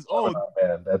Damme is old.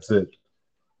 Man, that's it.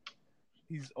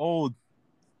 He's old.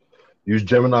 Use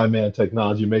Gemini Man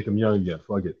technology, make him young again.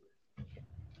 Fuck it.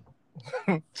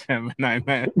 Gemini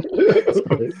Man.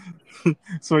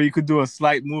 So you could do a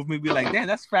slight movement, be like, damn,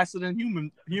 that's faster than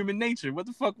human nature. What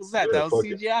the fuck was that? That was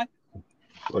CGI?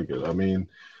 Fuck it. I mean,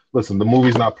 listen, the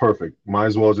movie's not perfect. Might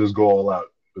as well just go all out.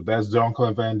 If that's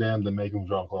Jean-Claude Van Damme, then make him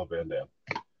Jean-Claude Van Damme.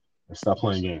 And stop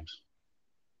playing games.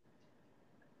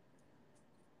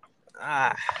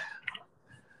 I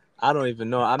don't even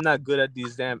know. I'm not good at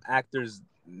these damn actors'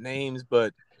 names,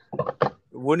 but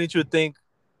wouldn't you think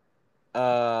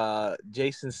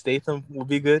Jason Statham will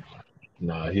be good.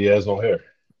 Nah, he has no hair.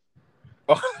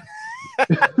 Oh,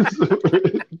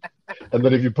 And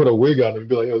then if you put a wig on him, you'd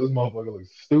be like, yo, this motherfucker looks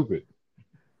stupid.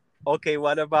 okay,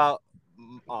 what about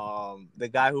the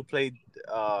guy who played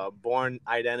Born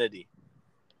Identity?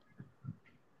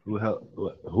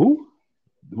 Who?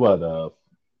 What?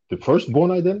 The first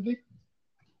Born Identity?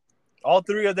 All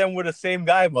three of them were the same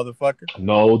guy, motherfucker.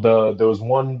 No, there was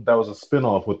one that was a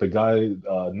spinoff with the guy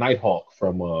Nighthawk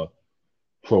from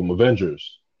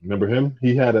Avengers. Remember him?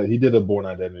 He did a Born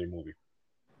Identity movie.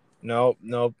 No,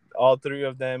 no, all three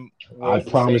of them I was the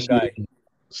same promise you, guy.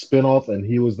 spinoff, and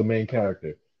he was the main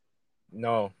character.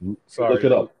 No, Look sorry.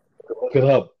 it up. Look it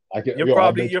up.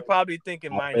 You're probably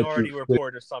thinking Minority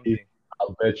Report or something.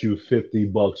 I'll bet you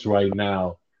 $50 right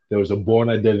now. There was a Born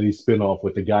Identity spinoff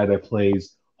with the guy that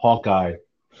plays Hawkeye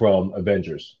from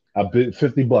Avengers. I bet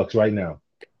 $50 right now.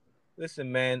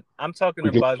 Listen, man, I'm talking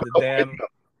We can- about the damn.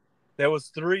 There was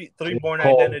three Born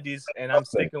called- Identities, and I'm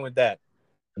sticking with that.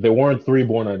 There weren't three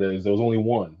Born Identities. There was only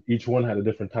one. Each one had a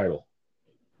different title.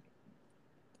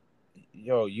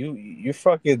 Yo, you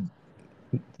fucking.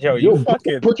 Yo, you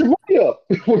fucking. Put your money up.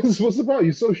 What's the problem?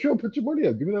 You're so sure. Put your money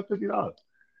up. Give me that $50.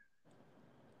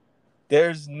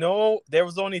 There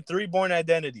was only three Born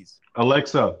Identities.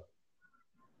 Alexa,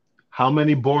 how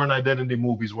many Born Identity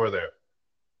movies were there?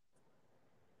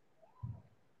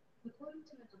 According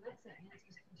to Alexa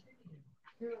Answers Contributed,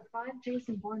 there are 5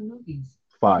 Jason Bourne movies.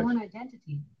 5. Bourne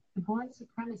Identity, The Bourne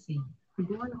Supremacy, The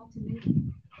Bourne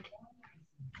Ultimatum, The Bourne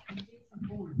Legacy, and Jason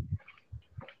Bourne.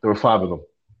 There were 5 of them.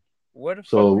 Where the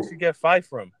So- fuck did you get 5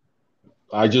 from?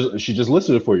 She just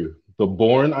listed it for you. The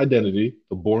Bourne Identity,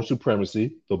 The Bourne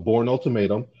Supremacy, The Bourne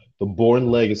Ultimatum, The Bourne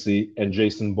Legacy, and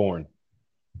Jason Bourne.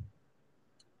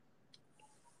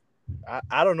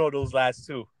 I don't know those last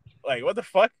two. Like, what the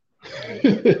fuck?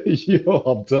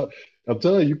 Yo, I'm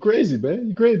telling you, you crazy, man.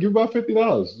 You crazy. Give me about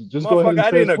 $50. Just go ahead Motherfucker, and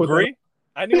I didn't transport that.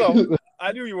 agree.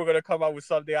 I knew you were gonna come out with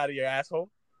something out of your asshole.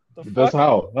 The That's fuck?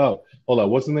 how. Oh, hold on.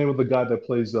 What's the name of the guy that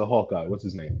plays Hawkeye? What's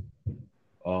his name?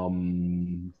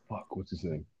 What's his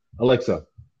name? Alexa,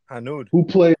 Hanud. who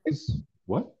plays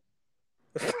what?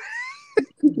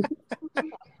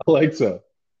 Alexa,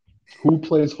 who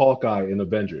plays Hawkeye in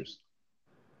Avengers?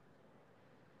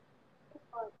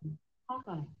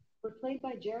 Hawkeye, were played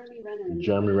by Jeremy Renner. and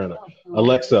Jeremy Renner. himself from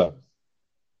Alexa. Avengers.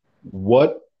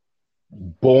 What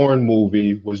Bourne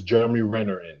movie was Jeremy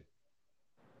Renner in?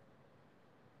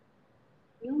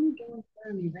 The only game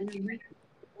Jeremy Renner made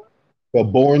The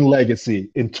Bourne Legacy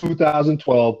in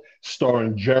 2012,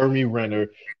 starring Jeremy Renner.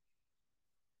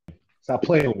 Stop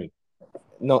playing with me.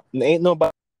 No, ain't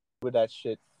nobody with that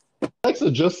shit.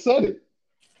 Alexa just said it.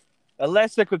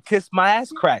 Alexa could kiss my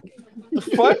ass crack. The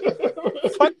fuck?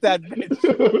 Fuck that bitch.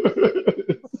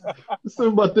 It's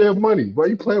about their money. Why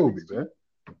you playing with me, man?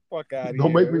 Fuck out of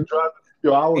Don't here. make me drive.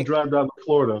 Yo, I will drive down to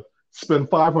Florida, spend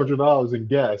 $500 in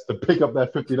gas to pick up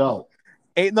that $50.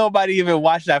 Ain't nobody even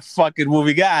watched that fucking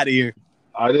movie. Get out of here.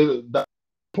 I didn't. That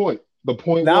point. The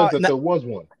point Now- was that now- there was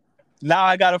one. Now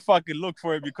I gotta fucking look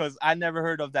for it because I never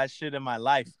heard of that shit in my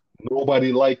life.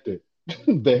 Nobody liked it.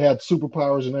 They had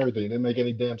superpowers and everything. It didn't make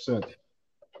any damn sense.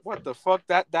 What the fuck?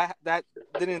 That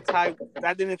didn't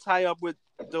tie up with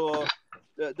the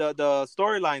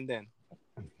storyline then.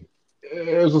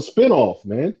 It was a spinoff,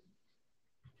 man.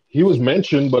 He was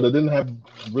mentioned, but it didn't have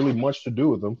really much to do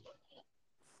with him.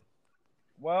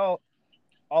 Well,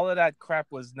 all of that crap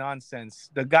was nonsense.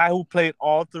 The guy who played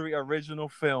all three original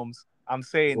films, I'm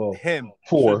saying Well, him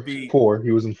Four. should be.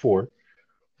 He was in 4.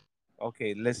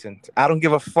 Okay, listen. I don't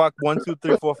give a fuck. 1, 2,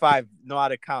 3, 4, 5. Know how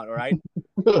to count, all right?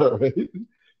 All right.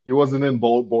 He wasn't in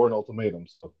Bourne Ultimatum.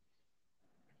 So.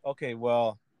 Okay,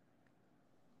 well.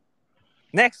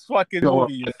 Next fucking Go on.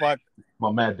 movie, you fuck.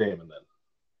 My Matt Damon then.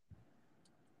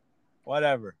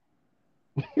 Whatever.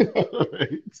 All right.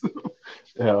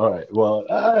 Yeah, all right.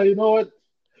 Well, you know what?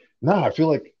 Nah, I feel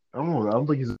like I don't know. I don't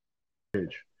think he's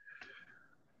age.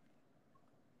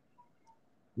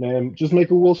 Man, just make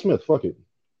it Will Smith. Fuck it.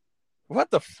 What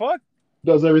the fuck?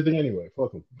 Does everything anyway.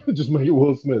 Fuck him. Just make it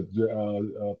Will Smith.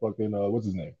 Fucking what's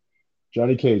his name?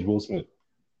 Johnny Cage. Will Smith.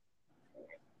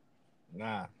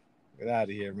 Nah. Get out of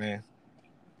here, man.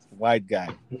 White guy.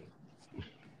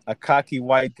 A cocky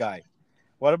white guy.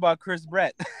 What about Chris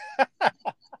Pratt?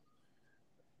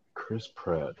 Chris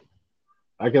Pratt.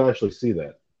 I can actually see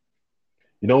that.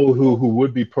 You know who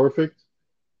would be perfect?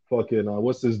 Fucking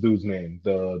what's this dude's name?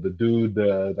 The dude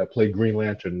that played Green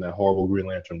Lantern in that horrible Green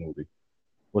Lantern movie.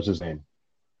 What's his name?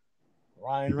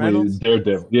 Ryan He Reynolds? played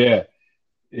Daredevil. Yeah.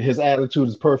 His attitude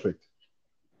is perfect.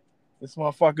 This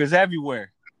motherfucker's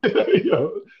everywhere.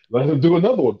 Yo, let him do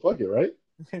another one. Fuck it, right?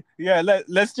 Yeah,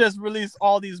 let's just release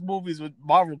all these movies with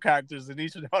Marvel characters in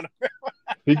each one of them.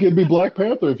 He could be Black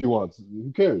Panther if he wants.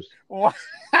 Who cares? What?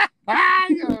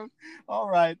 Yo, all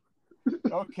right.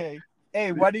 Okay.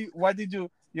 Hey, what did you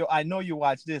yo, I know you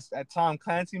watched this, that Tom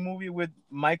Clancy movie with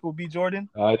Michael B. Jordan?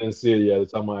 I didn't see it yet.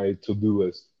 It's on my to-do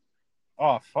list.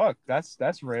 Oh fuck. That's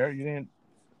rare. You didn't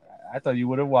I thought you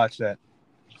would have watched that.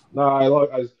 No,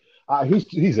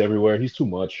 he's everywhere. He's too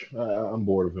much. I'm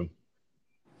bored of him.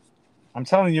 I'm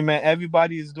telling you, man,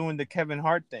 everybody is doing the Kevin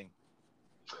Hart thing.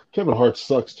 Kevin Hart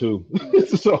sucks too.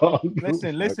 So,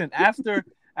 Listen. After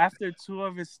two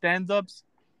of his stand-ups,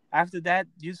 after that,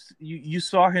 you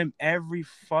saw him you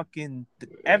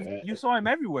saw him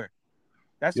everywhere.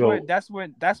 That's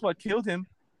what killed him.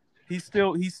 He's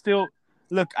still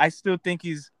look. I still think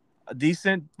he's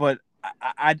decent, but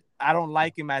I don't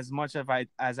like him as much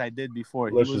as I did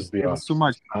before. Let's just be it was honest. too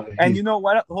much. And you know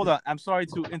what? Hold on. I'm sorry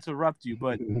to interrupt you,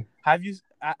 but have you?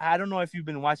 I don't know if you've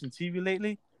been watching TV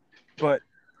lately, but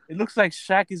it looks like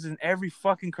Shaq is in every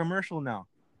fucking commercial now.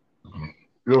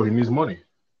 Yo, he needs money.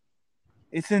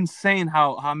 It's insane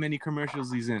how many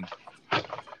commercials he's in. And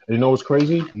you know what's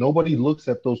crazy? Nobody looks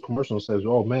at those commercials and says,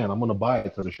 "Oh man, I'm gonna buy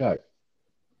it to the Shaq."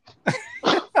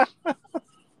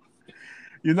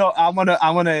 You know, I'm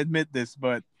gonna admit this,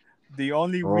 but the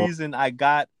only reason I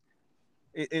got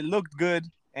it looked good,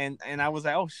 and I was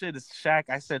like, oh shit, it's Shaq.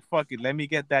 I said, fuck it, let me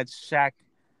get that Shaq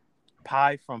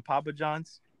pie from Papa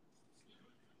John's.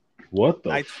 What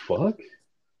the fuck?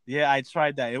 Yeah, I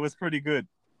tried that. It was pretty good,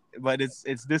 but it's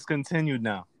discontinued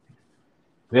now.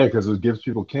 Yeah, because it gives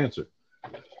people cancer.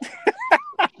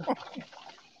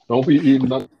 Don't be eating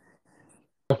nothing.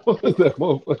 That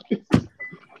motherfucker.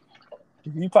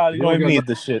 You probably don't even eat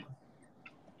the shit.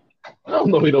 I don't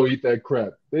know. He don't eat that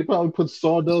crap. They probably put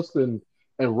sawdust and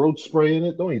roach spray in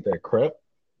it. Don't eat that crap.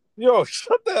 Yo,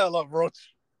 shut the hell up,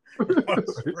 roach. Don't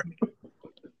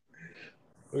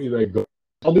eat that go.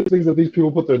 All these things that these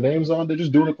people put their names on, they're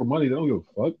just doing it for money. They don't give a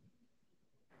fuck.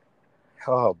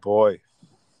 Oh boy.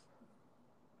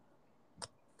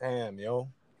 Damn, yo.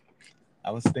 I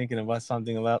was thinking about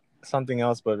something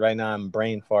else, but right now I'm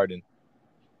brain farting.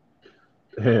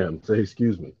 Damn, say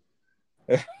excuse me.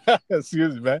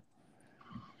 Excuse me, man.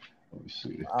 Let me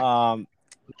see.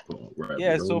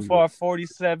 Yeah, so far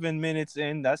 47 minutes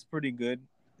in. That's pretty good.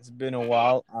 It's been a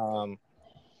while.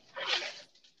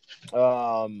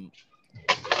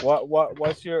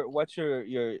 What's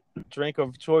your drink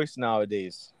of choice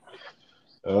nowadays?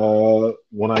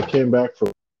 When I came back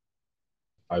from,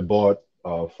 I bought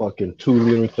a fucking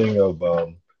 2-liter thing of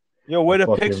Yo, where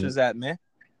the pictures at, man?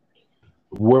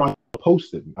 Where I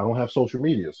post it. I don't have social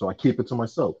media, so I keep it to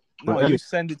myself. No, you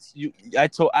send it.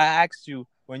 I asked you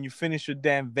when you finish your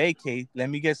damn vacay. Let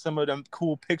me get some of them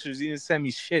cool pictures. You didn't send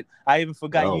me shit. I even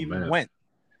forgot you even went.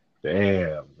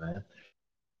 Damn, man.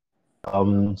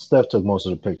 Steph took most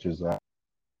of the pictures.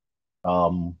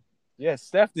 Yeah,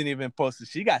 Steph didn't even post it.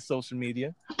 She got social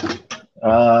media.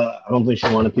 I don't think she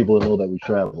wanted people to know that we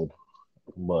traveled,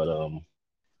 but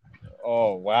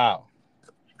Oh wow.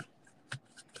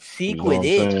 Secret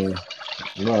it.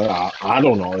 No, I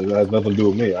don't know. It has nothing to do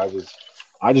with me. I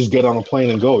just get on a plane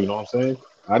and go. You know what I'm saying?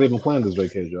 I didn't plan this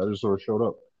vacation. I just sort of showed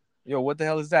up. Yo, what the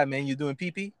hell is that, man? You doing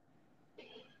pee-pee?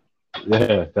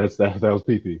 Yeah, that was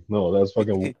pee-pee. No, that's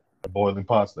fucking boiling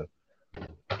pasta.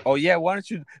 Oh yeah, why don't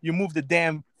you move the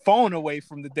damn phone away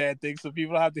from the damn thing so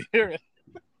people don't have to hear it?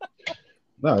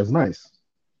 No, it's nice.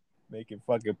 Making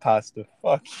fucking pasta.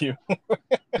 Fuck you.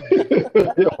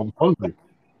 Yeah, I'm hungry.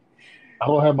 I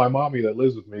don't have my mommy that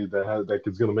lives with me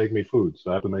that's gonna make me food,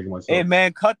 so I have to make it myself. Hey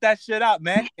man, cut that shit out,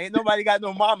 man. Ain't nobody got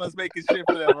no mamas making shit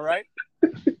for them, all right?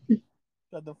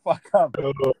 Shut the fuck up.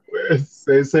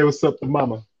 Say what's up to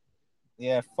mama.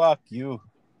 Yeah, fuck you.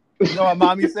 You know what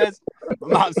mommy says? My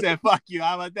mom said, fuck you.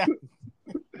 How about that?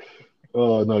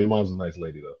 Oh, no, your mom's a nice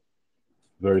lady, though.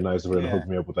 Very nice of her to hook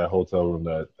me up with that hotel room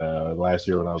that last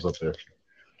year when I was up there.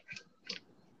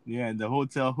 Yeah, and the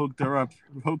hotel hooked her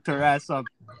ass up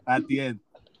at the end.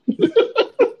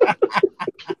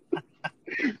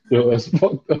 Yo, that's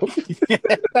fucked up.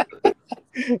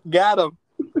 Got him.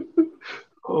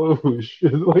 Oh,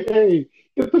 shit. Like, hey,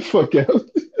 get the fuck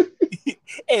out.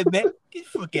 Hey, man, get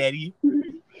the fuck out of here.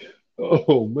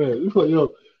 Oh, man. It's like,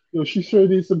 yo, she sure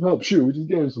needs some help. Shoot, we just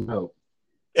gave her some help.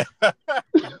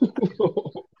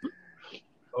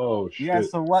 Oh, shit. Yeah,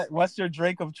 so what's your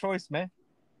drink of choice, man?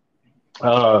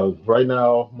 Right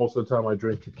now, most of the time I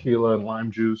drink tequila and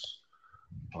lime juice.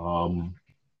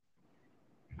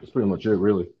 That's pretty much it,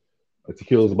 really. The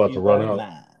tequila's about to run out.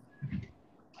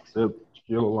 That's it.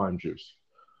 Tequila, lime juice.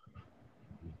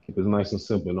 Keep it nice and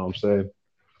simple, you know what I'm saying?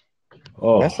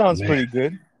 Oh, that sounds pretty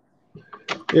good.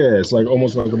 Yeah, it's like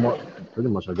almost like pretty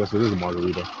much. I guess it is a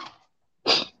margarita.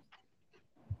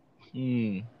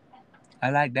 Mm, I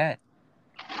like that.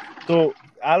 So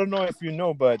I don't know if you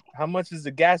know, but how much is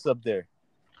the gas up there?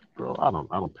 Bro, I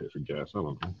don't pay for gas. I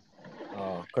don't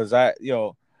know. Cause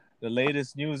the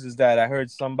latest news is that I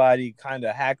heard somebody kind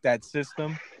of hacked that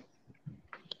system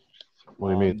What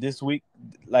do you mean? this week,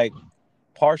 like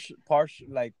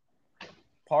like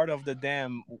part of the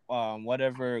damn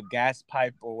whatever gas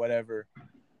pipe or whatever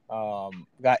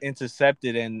got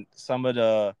intercepted, and some of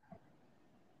the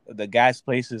gas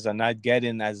places are not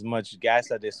getting as much gas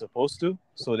that they're supposed to,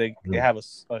 so they have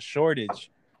a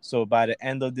shortage. So by the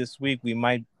end of this week, we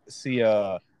might see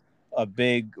a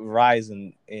big rise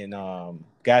in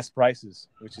gas prices,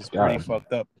 which is pretty God,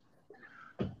 fucked up.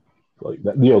 like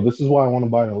that. Yo, this is why I want to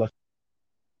buy an electric.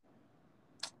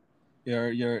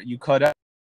 You cut out.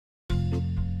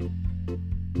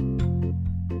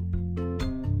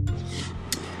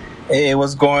 Hey,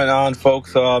 what's going on,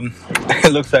 folks?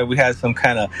 It looks like we had some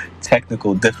kind of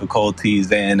technical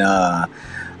difficulties, and I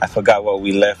forgot what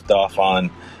we left off on.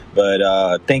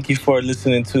 But thank you for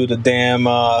listening to the damn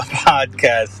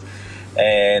podcast.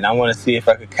 And I want to see if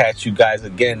I could catch you guys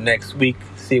again next week.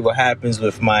 See what happens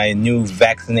with my new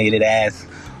vaccinated ass.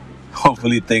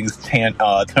 Hopefully things turn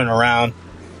around.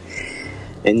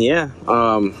 And yeah,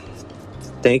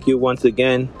 thank you once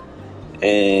again.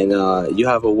 And you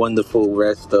have a wonderful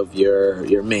rest of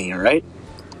your May, all right?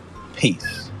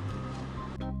 Peace.